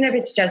 even if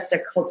it's just a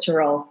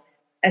cultural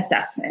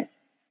assessment,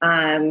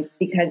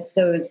 because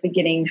those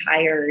beginning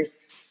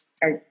hires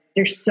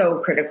they're so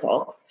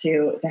critical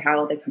to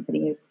how the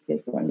company is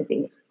going to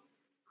be.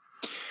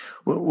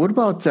 Well, what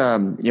about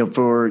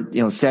for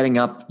setting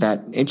up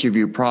that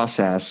interview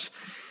process?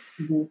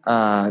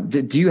 Mm-hmm.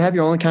 Do you have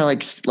your own kind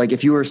of like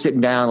if you were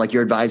sitting down, like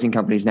you're advising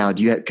companies now,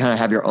 do you kind of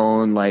have your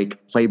own like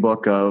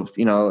playbook of,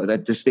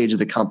 at this stage of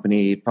the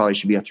company, it probably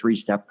should be a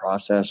 3-step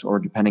process, or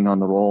depending on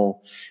the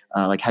role,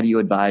 like how do you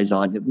advise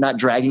on not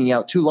dragging you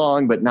out too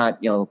long, but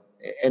not,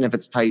 and if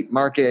it's a tight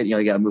market,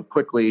 you got to move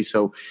quickly.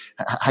 So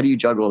how do you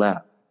juggle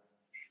that?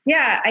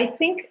 Yeah, I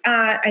think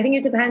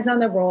it depends on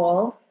the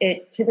role.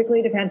 It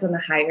typically depends on the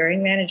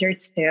hiring manager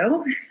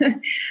too.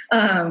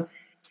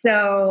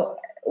 So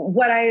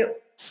what I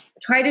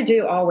try to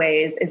do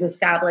always is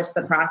establish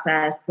the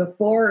process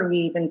before we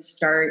even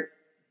start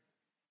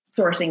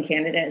sourcing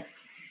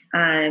candidates.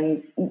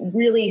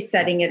 Really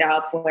setting it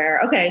up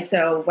where, okay,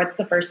 so what's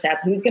the first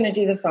step? Who's going to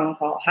do the phone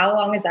call? How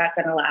long is that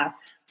going to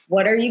last?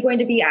 What are you going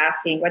to be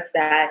asking? What's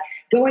that?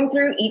 Going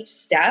through each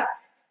step.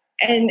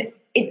 And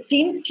it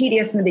seems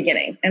tedious in the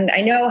beginning. And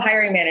I know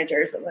hiring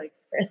managers are like,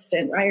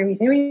 Kristen, why are we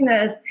doing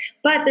this?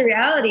 But the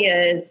reality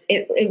is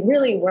it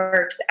really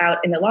works out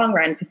in the long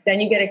run, because then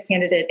you get a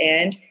candidate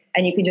in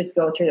and you can just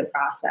go through the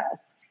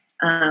process.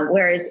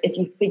 Whereas if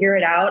you figure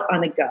it out on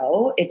the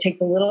go, it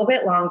takes a little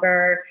bit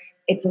longer.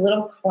 It's a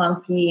little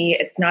clunky.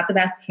 It's not the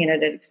best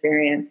candidate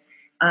experience.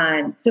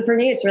 So for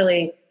me, it's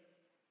really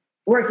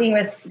working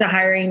with the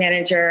hiring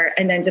manager,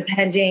 and then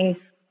depending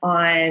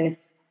on,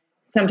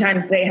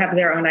 sometimes they have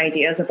their own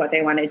ideas of what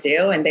they want to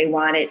do, and they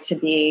want it to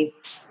be,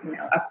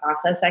 a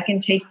process that can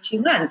take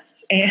 2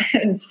 months,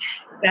 and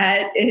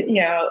that,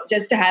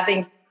 just to have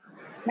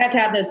to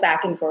have those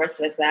back and forth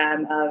with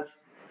them of,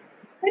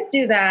 could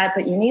do that,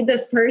 but you need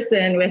this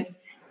person with,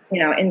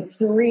 in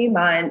 3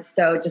 months.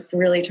 So just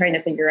really trying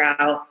to figure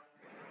out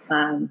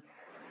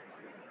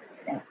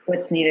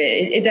what's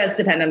needed. It does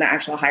depend on the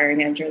actual hiring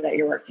manager that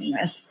you're working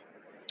with.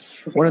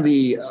 One of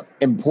the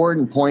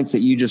important points that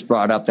you just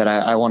brought up that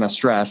I want to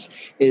stress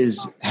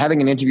is having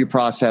an interview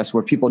process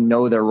where people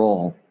know their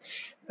role.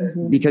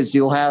 Mm-hmm. Because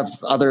you'll have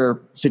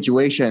other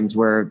situations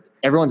where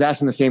everyone's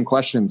asking the same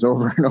questions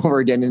over and over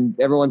again, and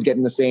everyone's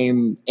getting the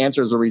same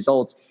answers or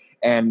results.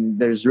 And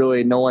there's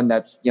really no one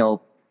that's,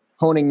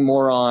 honing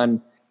more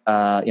on,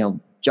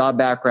 job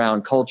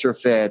background, culture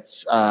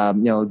fits,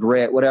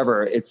 grit,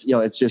 whatever.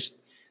 It's just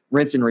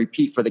rinse and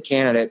repeat for the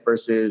candidate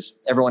versus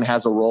everyone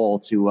has a role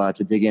to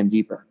dig in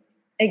deeper.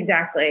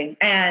 Exactly.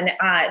 And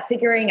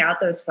figuring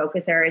out those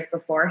focus areas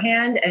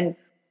beforehand, and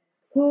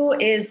who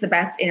is the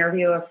best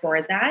interviewer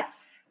for that,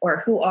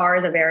 or who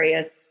are the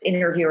various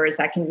interviewers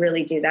that can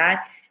really do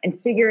that, and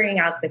figuring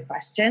out the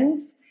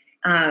questions.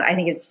 I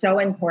think it's so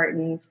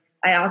important.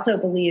 I also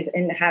believe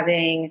in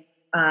having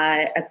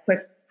a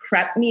quick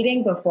prep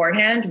meeting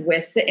beforehand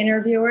with the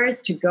interviewers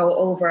to go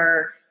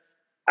over,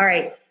 all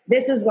right,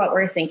 this is what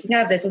we're thinking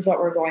of, this is what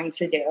we're going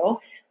to do.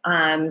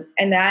 And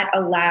that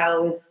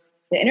allows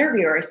the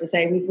interviewers to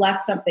say, we've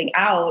left something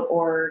out,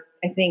 or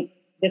I think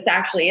this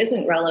actually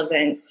isn't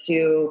relevant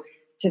to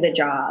the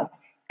job.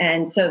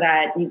 And so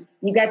that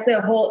you get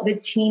the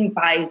team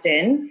buys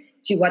in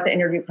to what the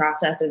interview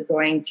process is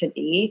going to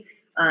be,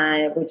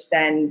 which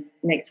then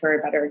makes for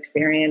a better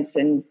experience,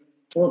 and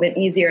it's a little bit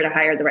easier to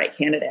hire the right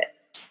candidate.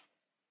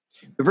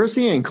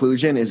 Diversity and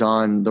inclusion is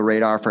on the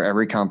radar for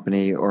every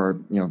company, or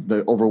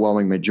the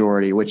overwhelming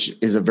majority, which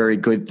is a very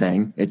good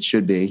thing. It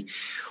should be.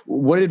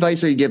 What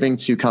advice are you giving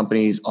to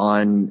companies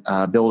on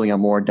building a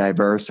more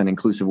diverse and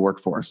inclusive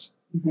workforce?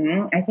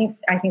 Mm-hmm.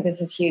 I think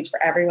this is huge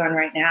for everyone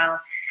right now.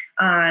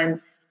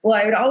 Well,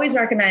 I would always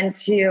recommend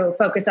to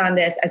focus on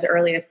this as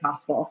early as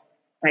possible.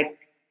 Like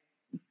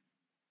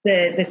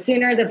the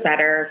sooner the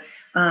better,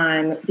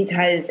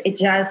 because it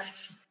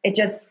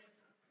just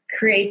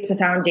creates a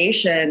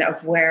foundation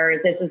of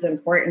where this is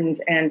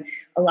important. And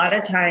a lot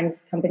of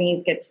times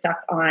companies get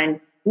stuck on,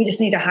 we just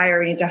need to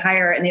hire,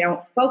 and they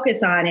don't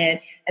focus on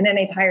it. And then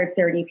they've hired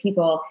 30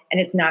 people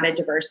and it's not a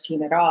diverse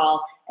team at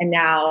all. And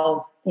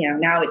now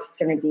it's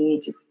going to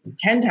be just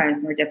 10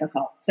 times more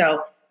difficult.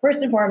 So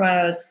first and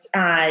foremost,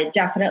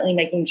 definitely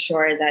making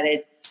sure that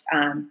it's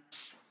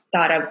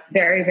thought of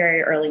very,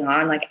 very early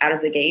on, like out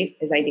of the gate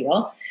is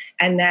ideal.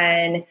 And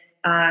then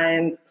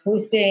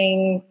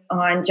posting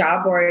on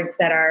job boards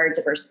that are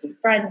diversity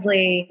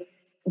friendly,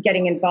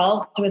 getting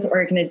involved with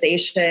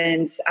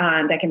organizations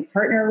that can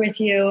partner with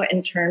you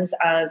in terms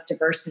of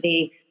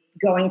diversity,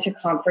 going to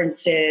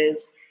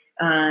conferences,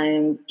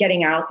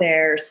 getting out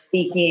there,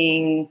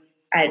 speaking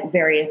at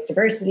various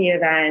diversity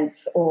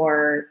events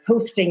or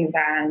hosting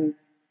them.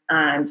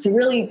 So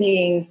really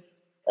being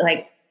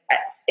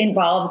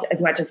involved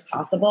as much as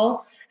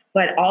possible,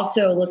 but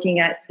also looking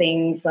at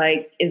things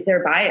like, is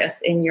there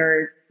bias in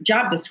your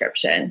job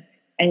description?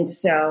 And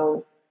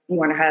so you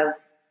want to have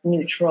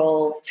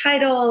neutral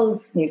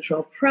titles,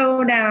 neutral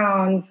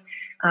pronouns,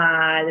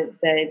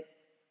 the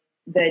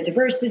the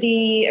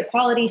diversity,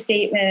 equality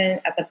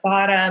statement at the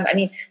bottom. I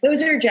mean,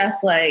 those are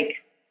just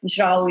like, you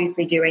should always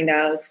be doing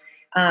those.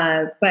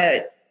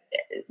 But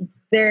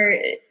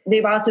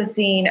they've also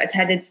seen a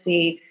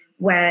tendency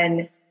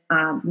when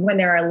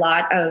there are a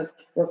lot of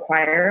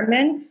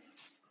requirements,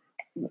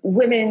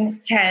 women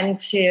tend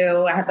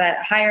to have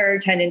that higher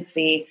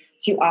tendency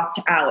to opt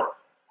out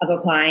of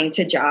applying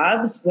to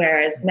jobs,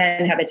 whereas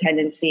men have a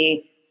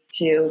tendency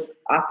to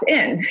opt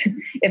in,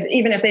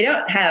 even if they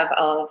don't have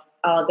all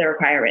of the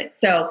requirements.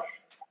 So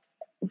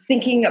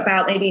thinking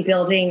about maybe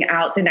building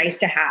out the nice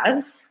to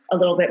haves a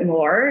little bit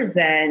more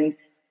than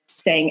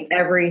saying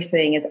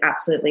everything is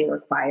absolutely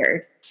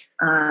required.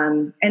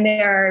 And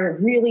they are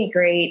really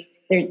great.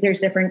 There's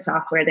different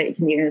software that you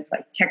can use,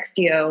 like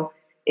Textio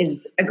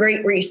is a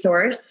great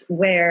resource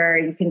where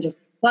you can just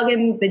plug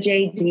in the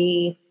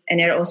JD and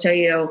it'll show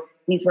you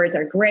these words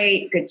are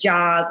great, good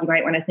job. You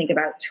might want to think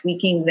about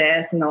tweaking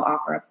this, and they'll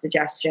offer up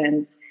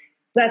suggestions.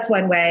 So that's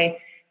one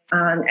way.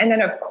 And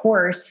then, of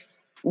course,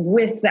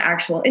 with the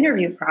actual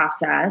interview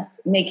process,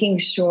 making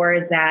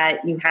sure that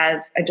you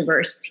have a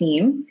diverse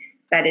team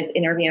that is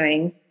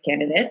interviewing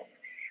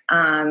candidates,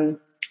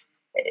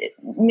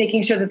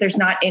 making sure that there's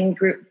not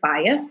in-group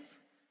bias,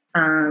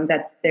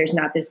 that there's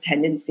not this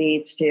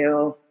tendency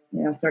to,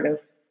 sort of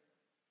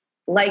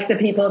like the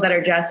people that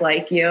are just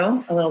like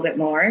you a little bit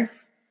more.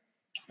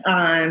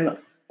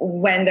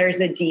 When there's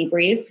a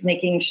debrief,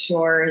 making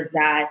sure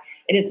that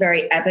it is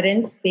very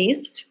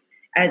evidence-based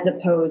as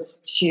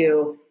opposed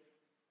to,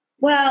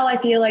 well, I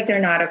feel like they're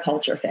not a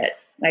culture fit.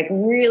 Like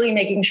really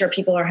making sure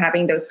people are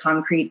having those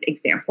concrete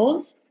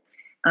examples,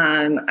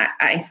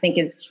 I think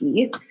is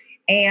key.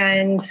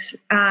 And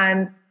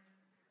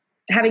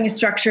having a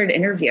structured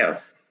interview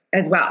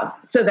as well,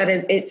 so that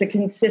it's a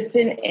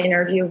consistent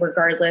interview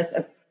regardless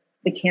of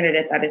the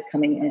candidate that is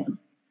coming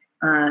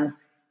in.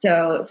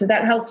 So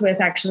that helps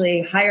with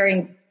actually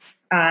hiring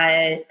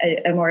a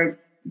more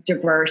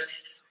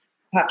diverse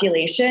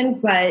population.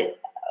 But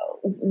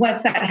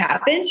once that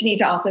happens, you need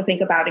to also think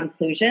about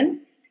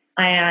inclusion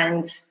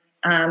and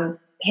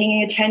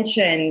paying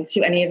attention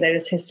to any of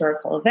those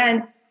historical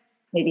events,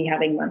 maybe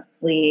having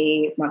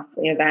monthly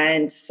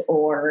events,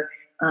 or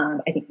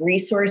I think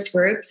resource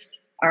groups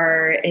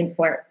are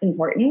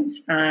important.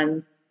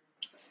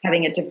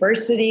 Having a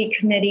diversity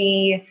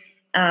committee,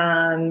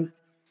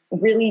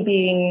 really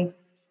being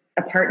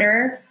a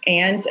partner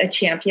and a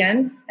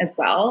champion as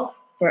well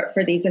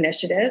for these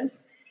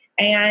initiatives.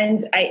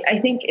 And I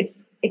think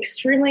it's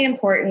extremely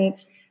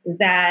important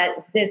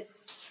that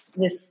this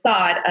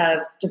thought of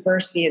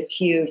diversity is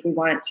huge. We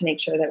want to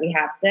make sure that we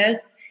have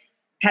this,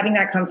 having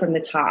that come from the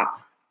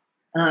top,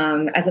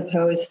 as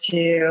opposed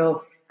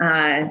to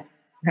kind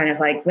of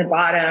like the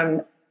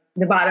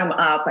bottom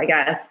up, I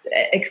guess,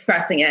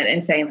 expressing it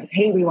and saying like,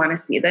 hey, we want to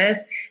see this.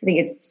 I think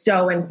it's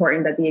so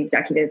important that the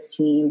executive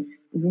team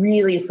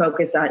really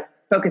focuses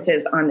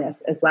on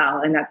this as well.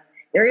 And that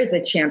there is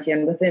a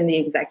champion within the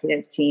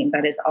executive team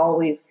that is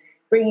always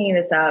bringing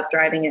this up,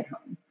 driving it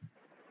home.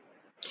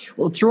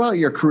 Well, throughout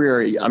your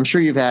career, I'm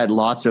sure you've had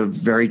lots of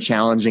very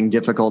challenging,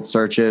 difficult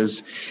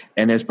searches.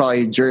 And there's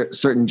probably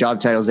certain job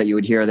titles that you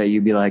would hear that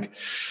you'd be like,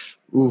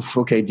 oof,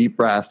 okay, deep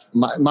breath.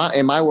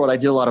 In my world, I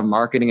did a lot of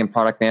marketing and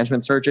product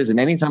management searches. And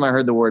anytime I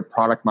heard the word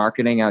product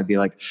marketing, I'd be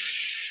like,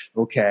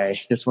 okay,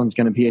 this one's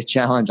going to be a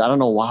challenge. I don't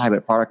know why,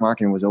 but product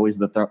marketing was always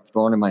the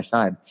thorn in my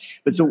side.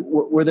 But so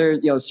were there,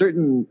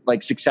 certain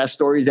like success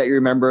stories that you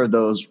remember of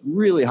those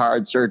really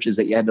hard searches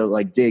that you had to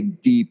like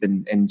dig deep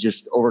and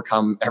just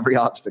overcome every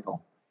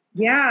obstacle?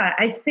 Yeah,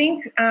 I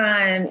think,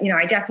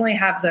 I definitely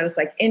have those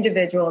like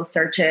individual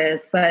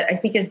searches, but I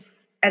think as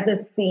a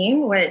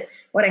theme, what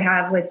I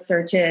have with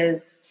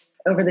searches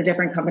over the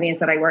different companies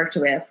that I worked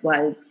with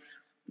was,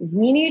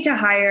 we need to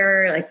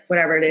hire like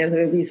whatever it is, it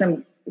would be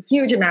some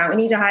huge amount.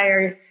 We need to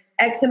hire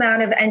X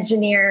amount of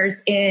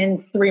engineers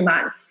in 3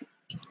 months.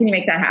 Can you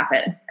make that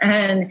happen?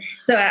 And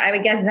so I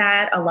would get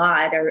that a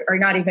lot, or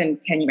not even,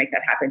 can you make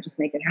that happen? Just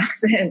make it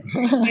happen.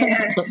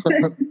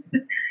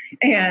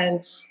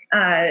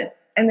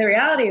 And the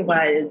reality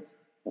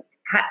was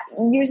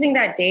using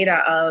that data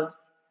of,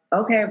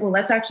 okay, well,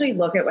 let's actually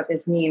look at what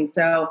this means.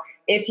 So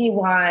if you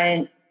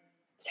want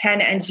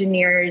 10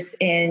 engineers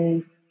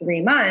in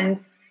 3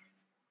 months,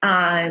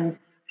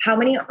 how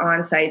many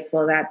on-sites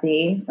will that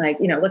be? Like,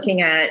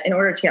 looking at, in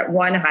order to get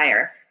one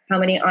hire, how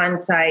many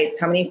on-sites,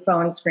 how many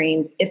phone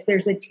screens, if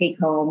there's a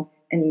take-home,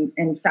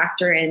 and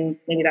factor in,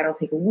 maybe that'll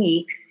take a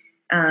week,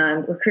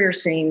 recruiter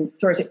screen,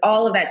 sourcing,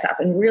 all of that stuff,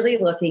 and really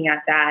looking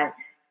at that.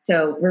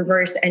 So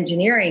reverse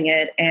engineering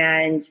it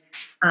and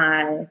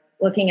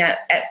looking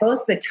at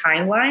both the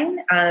timeline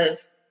of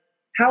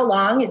how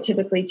long it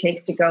typically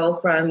takes to go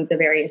from the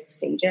various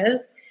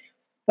stages,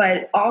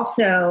 but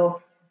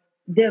also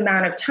the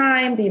amount of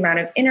time, the amount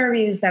of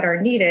interviews that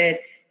are needed,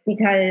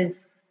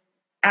 because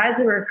as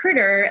a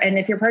recruiter, and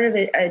if you're part of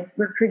a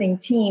recruiting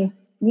team,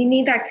 you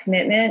need that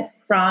commitment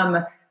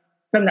from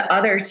the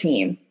other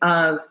team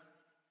of,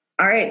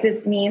 all right,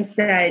 this means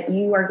that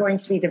you are going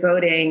to be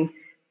devoting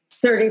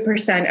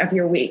 30% of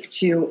your week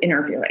to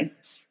interviewing.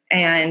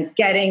 and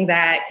getting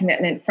that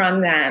commitment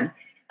from them.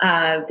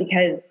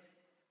 Because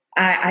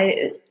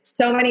I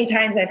so many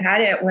times I've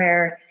had it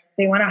where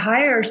they want to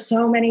hire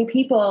so many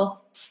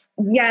people,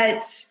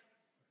 yet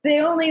they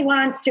only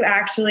want to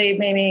actually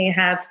maybe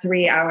have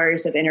 3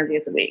 hours of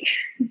interviews a week.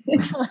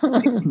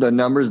 The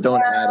numbers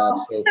don't add up.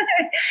 So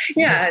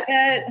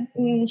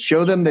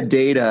show them the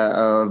data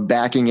of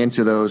backing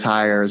into those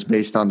hires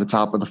based on the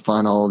top of the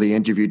funnel, the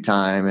interview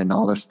time, and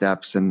all the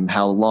steps and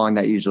how long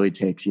that usually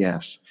takes.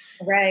 Yes.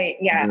 Right.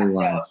 Yeah.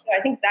 So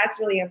I think that's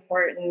really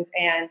important.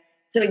 And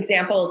some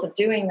examples of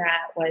doing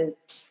that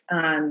was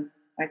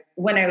like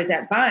when I was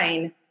at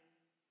Vine,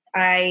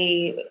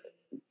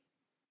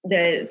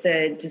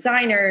 the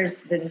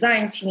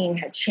design team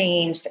had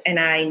changed, and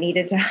I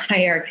needed to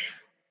hire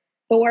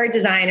 4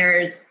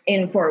 designers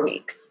in 4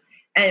 weeks.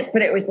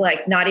 But it was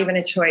like not even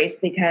a choice,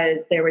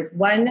 because there was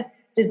one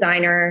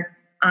designer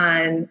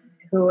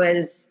who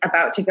was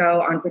about to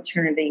go on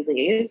paternity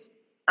leave.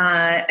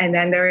 And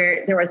then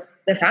there was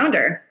the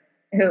founder,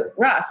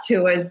 Russ,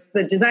 who was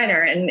the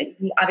designer, and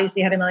he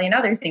obviously had a million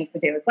other things to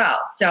do as well.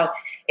 So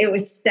it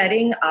was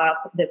setting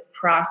up this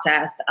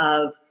process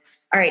of,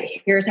 all right,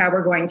 here's how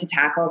we're going to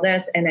tackle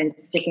this, and then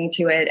sticking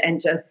to it, and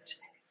just,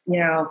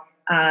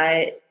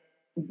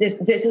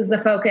 this is the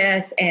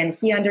focus. And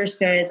he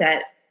understood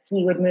that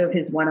he would move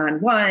his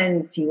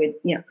one-on-ones. He would,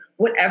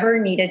 whatever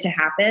needed to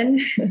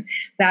happen,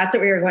 that's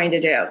what we were going to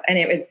do. And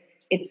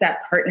it's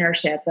that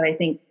partnership that I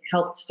think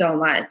helped so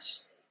much,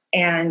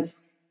 and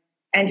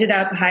ended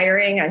up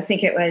hiring, I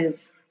think it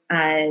was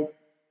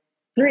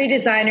 3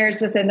 designers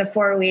within the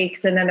 4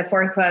 weeks. And then the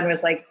 4th one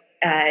was like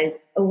a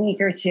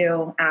week or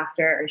 2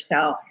 after.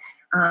 So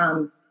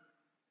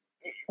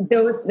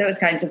those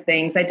kinds of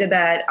things. I did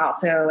that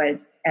also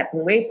at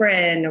Blue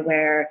Apron,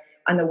 where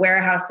on the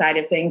warehouse side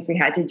of things, we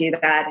had to do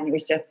that. And it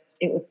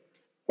was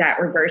that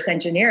reverse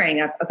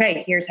engineering of,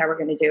 okay, here's how we're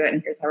going to do it,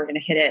 and here's how we're going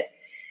to hit it.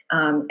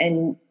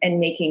 And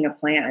making a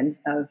plan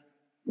of,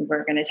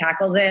 we're going to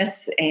tackle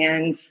this,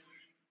 and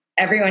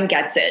everyone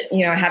gets it,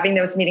 having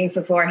those meetings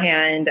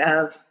beforehand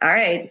of, all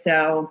right,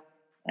 so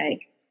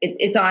like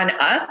it's on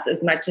us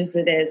as much as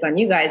it is on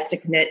you guys to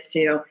commit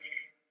to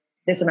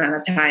this amount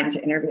of time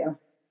to interview.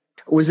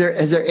 Is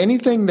there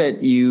anything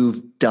that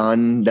you've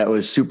done that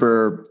was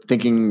super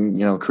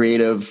thinking,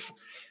 creative,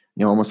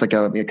 almost like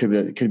it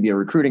could be a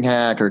recruiting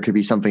hack, or it could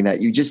be something that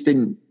you just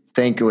didn't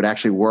think it would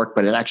actually work,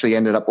 but it actually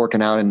ended up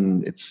working out,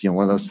 and it's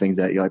one of those things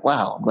that you're like,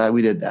 wow, I'm glad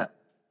we did that.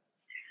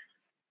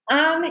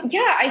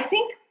 I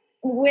think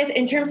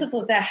in terms of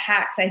the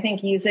hacks, I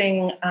think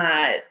using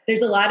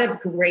there's a lot of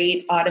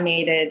great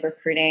automated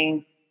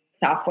recruiting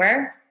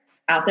software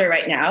out there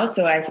right now,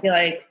 so I feel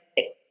like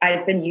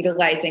I've been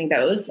utilizing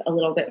those a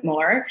little bit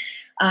more.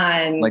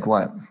 Like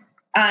what?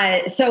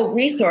 So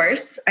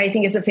Resource, I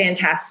think, is a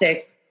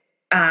fantastic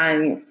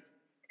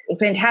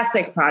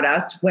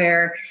product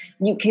where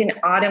you can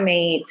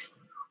automate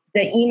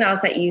the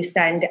emails that you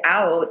send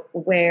out,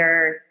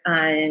 where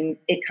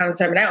it comes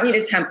from. And I don't need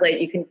a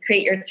template. You can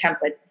create your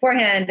templates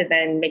beforehand and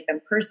then make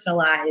them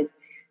personalized,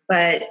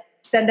 but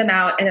send them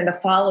out. And then the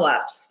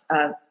follow-ups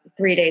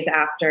 3 days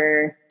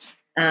after,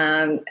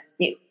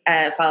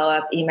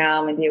 follow-up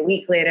email, maybe a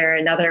week later,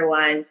 another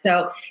one.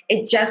 So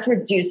it just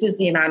reduces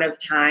the amount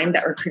of time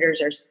that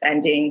recruiters are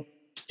spending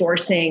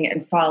sourcing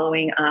and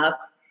following up.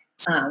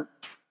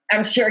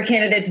 I'm sure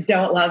candidates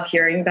don't love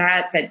hearing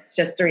that, but it's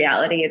just the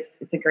reality.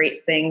 It's a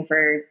great thing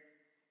for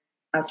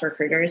us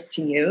recruiters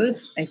to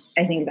use. I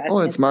think that's... Well,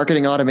 it's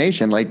marketing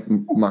automation like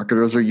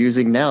marketers are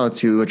using now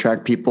to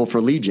attract people for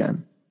lead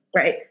gen.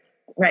 Right.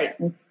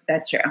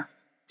 That's true.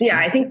 So yeah,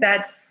 I think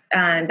that's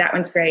that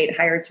one's great.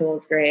 Hire Tool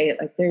is great.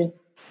 Like there's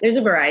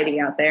a variety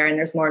out there, and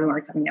there's more and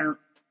more coming out.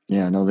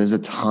 Yeah, no, there's a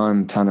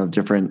ton of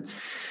different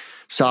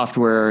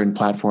software and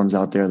platforms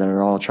out there that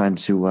are all trying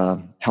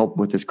to help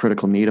with this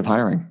critical need of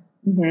hiring.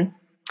 Mm-hmm.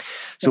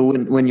 So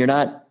when you're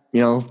not,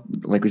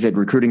 like we said,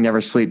 recruiting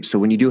never sleeps. So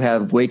when you do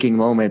have waking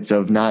moments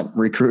of not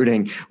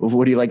recruiting,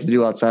 what do you like to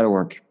do outside of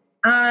work?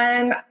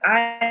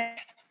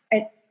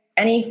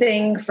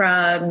 Anything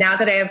from, now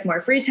that I have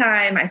more free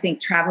time, I think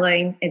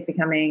traveling is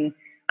becoming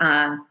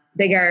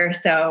bigger.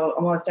 So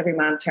almost every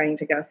month trying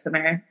to go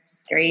somewhere, which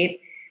is great.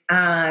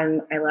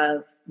 I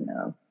love,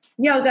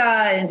 yoga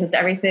and just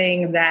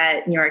everything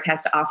that New York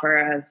has to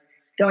offer, of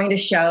going to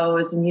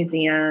shows,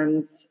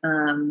 museums,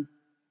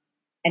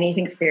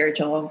 anything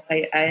spiritual,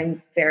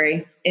 I'm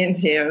very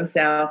into.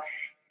 So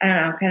I don't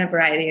know, kind of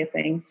variety of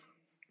things.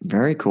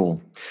 Very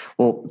cool.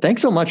 Well,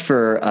 thanks so much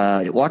for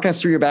walking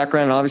us through your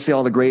background and obviously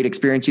all the great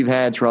experience you've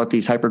had throughout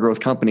these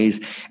hypergrowth companies.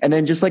 And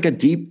then just like a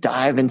deep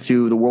dive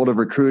into the world of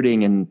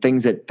recruiting and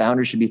things that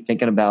founders should be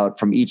thinking about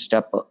from each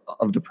step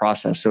of the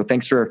process. So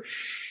thanks for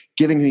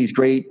giving these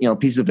great,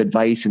 pieces of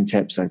advice and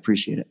tips. I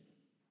appreciate it.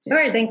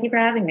 Sure. Thank you for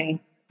having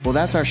me. Well,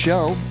 that's our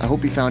show. I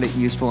hope you found it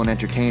useful and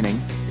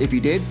entertaining. If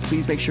you did,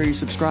 please make sure you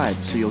subscribe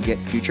so you'll get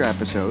future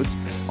episodes.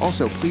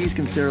 Also, please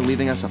consider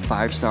leaving us a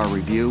 5-star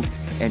review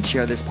and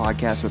share this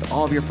podcast with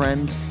all of your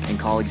friends and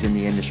colleagues in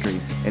the industry.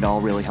 It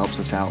all really helps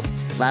us out.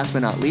 Last but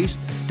not least,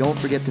 don't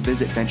forget to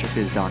visit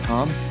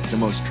venturefizz.com, the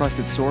most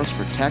trusted source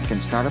for tech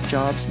and startup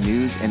jobs,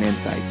 news, and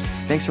insights.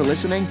 Thanks for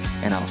listening,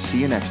 and I'll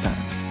see you next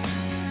time.